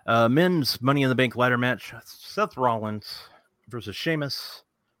 Men's Money in the Bank ladder match: Seth Rollins versus Sheamus,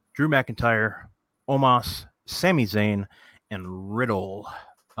 Drew McIntyre, Omos, Sami Zayn, and Riddle.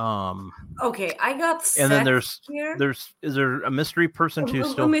 Okay, I got Seth. And then here. Is there a mystery person too?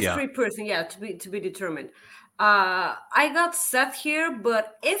 Still, a mystery person, yeah, to be determined. I got Seth here,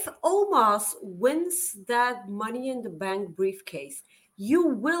 but if Omos wins that Money in the Bank briefcase, you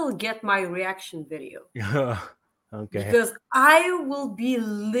will get my reaction video. Okay. Because I will be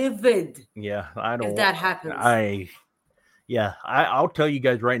livid. Yeah, I don't. If that happens, I'll tell you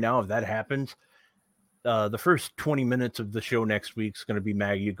guys right now, if that happens, the first 20 minutes of the show next week is going to be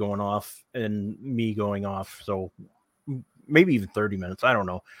Maggie going off and me going off. So maybe even 30 minutes. I don't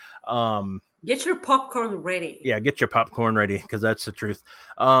know. Get your popcorn ready. Yeah, get your popcorn ready, because that's the truth.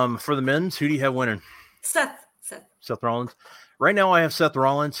 For the men's, who do you have winning? Seth Rollins. Right now, I have Seth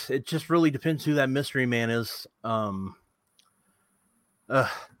Rollins. It just really depends who that mystery man is. I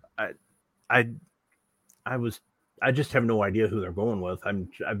just have no idea who they're going with.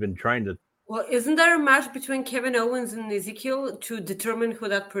 I've been trying to. Well, isn't there a match between Kevin Owens and Ezekiel to determine who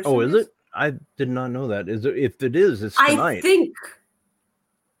that person is? Oh, is it? I did not know that. Is it? If it is, it's tonight. I think.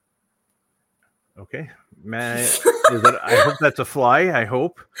 Okay, I hope that's a fly. I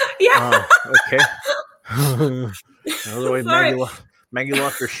hope. Yeah. Okay. Otherwise, Maggie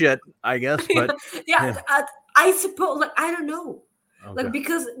lost her shit, I guess. But yeah. I suppose. Like, I don't know. Okay. Like,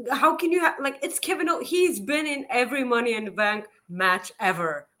 because how can you have, like, it's Kevin O. He's been in every Money in the Bank match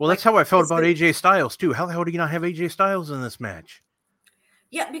ever. Well, Like, that's how I felt it's about the- AJ Styles too. How the hell do you not have AJ Styles in this match?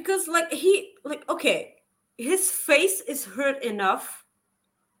 Yeah, because like okay, his face is hurt enough.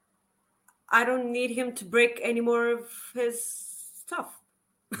 I don't need him to break any more of his stuff.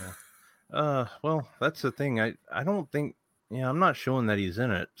 Well, that's the thing. I don't think. Yeah, I'm not showing that he's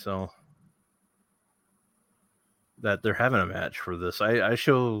in it. So that they're having a match for this. I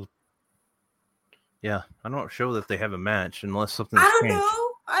show. Yeah, I don't show that they have a match unless something's changed.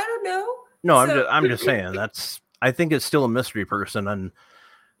 I don't know. No, So I'm just saying that's. I think it's still a mystery person, and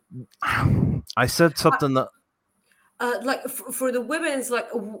I said something that. like for the women's, like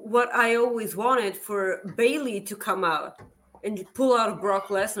what I always wanted for Bailey to come out and pull out Brock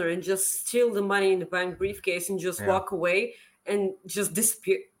Lesnar and just steal the Money in the Bank briefcase and just Yeah. walk away and just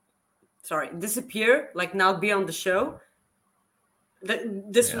disappear, like not be on the show.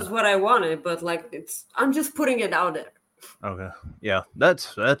 This was what I wanted, but like I'm just putting it out there. Okay. Yeah, that's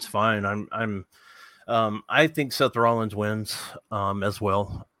fine. I think Seth Rollins wins as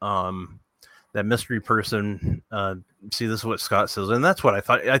well. That mystery person, see, this is what Scott says, and that's what I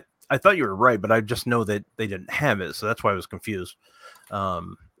thought. I thought you were right, but I just know that they didn't have it, so that's why I was confused.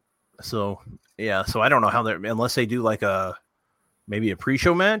 So yeah, so I don't know how they're, unless they do like maybe a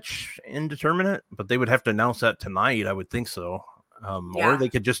pre-show match indeterminate, but they would have to announce that tonight, I would think so. Or they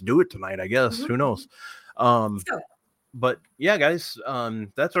could just do it tonight, I guess. Who knows? But yeah, guys,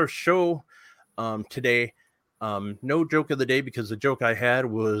 that's our show today. No joke of the day, because the joke I had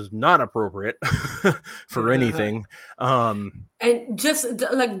was not appropriate for anything. And just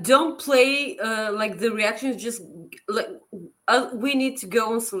like don't play like the reactions. Just like we need to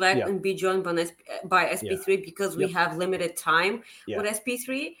go on select and be joined by SP3 because we have limited time with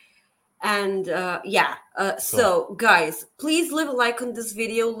SP3. And so guys, please leave a like on this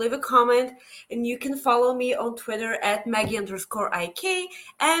video, leave a comment, and you can follow me on Twitter at Maggie_IK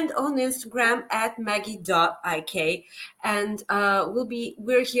and on Instagram at Maggie.IK. And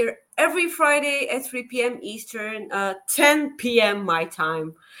we're here every Friday at 3 p.m. Eastern, 10 p.m. my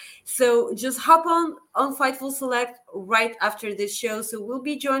time. So just hop on Fightful Select right after this show. So we'll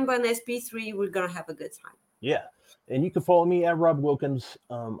be joined by an SP3. We're gonna have a good time. Yeah. And you can follow me at Rob Wilkins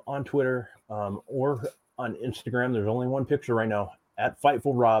on Twitter or on Instagram. There's only one picture right now, at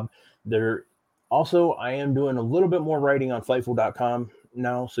Fightful Rob. There also, I am doing a little bit more writing on Fightful.com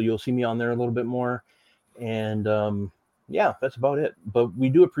now, so you'll see me on there a little bit more. And yeah, that's about it. But we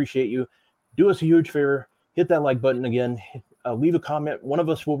do appreciate you. Do us a huge favor. Hit that like button again. Leave a comment. One of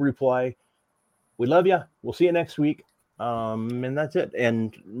us will reply. We love you. We'll see you next week. And that's it.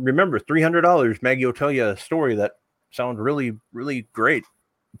 And remember, $300. Maggie will tell you a story that sounds really, really great.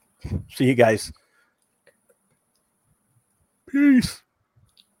 See you guys. Peace.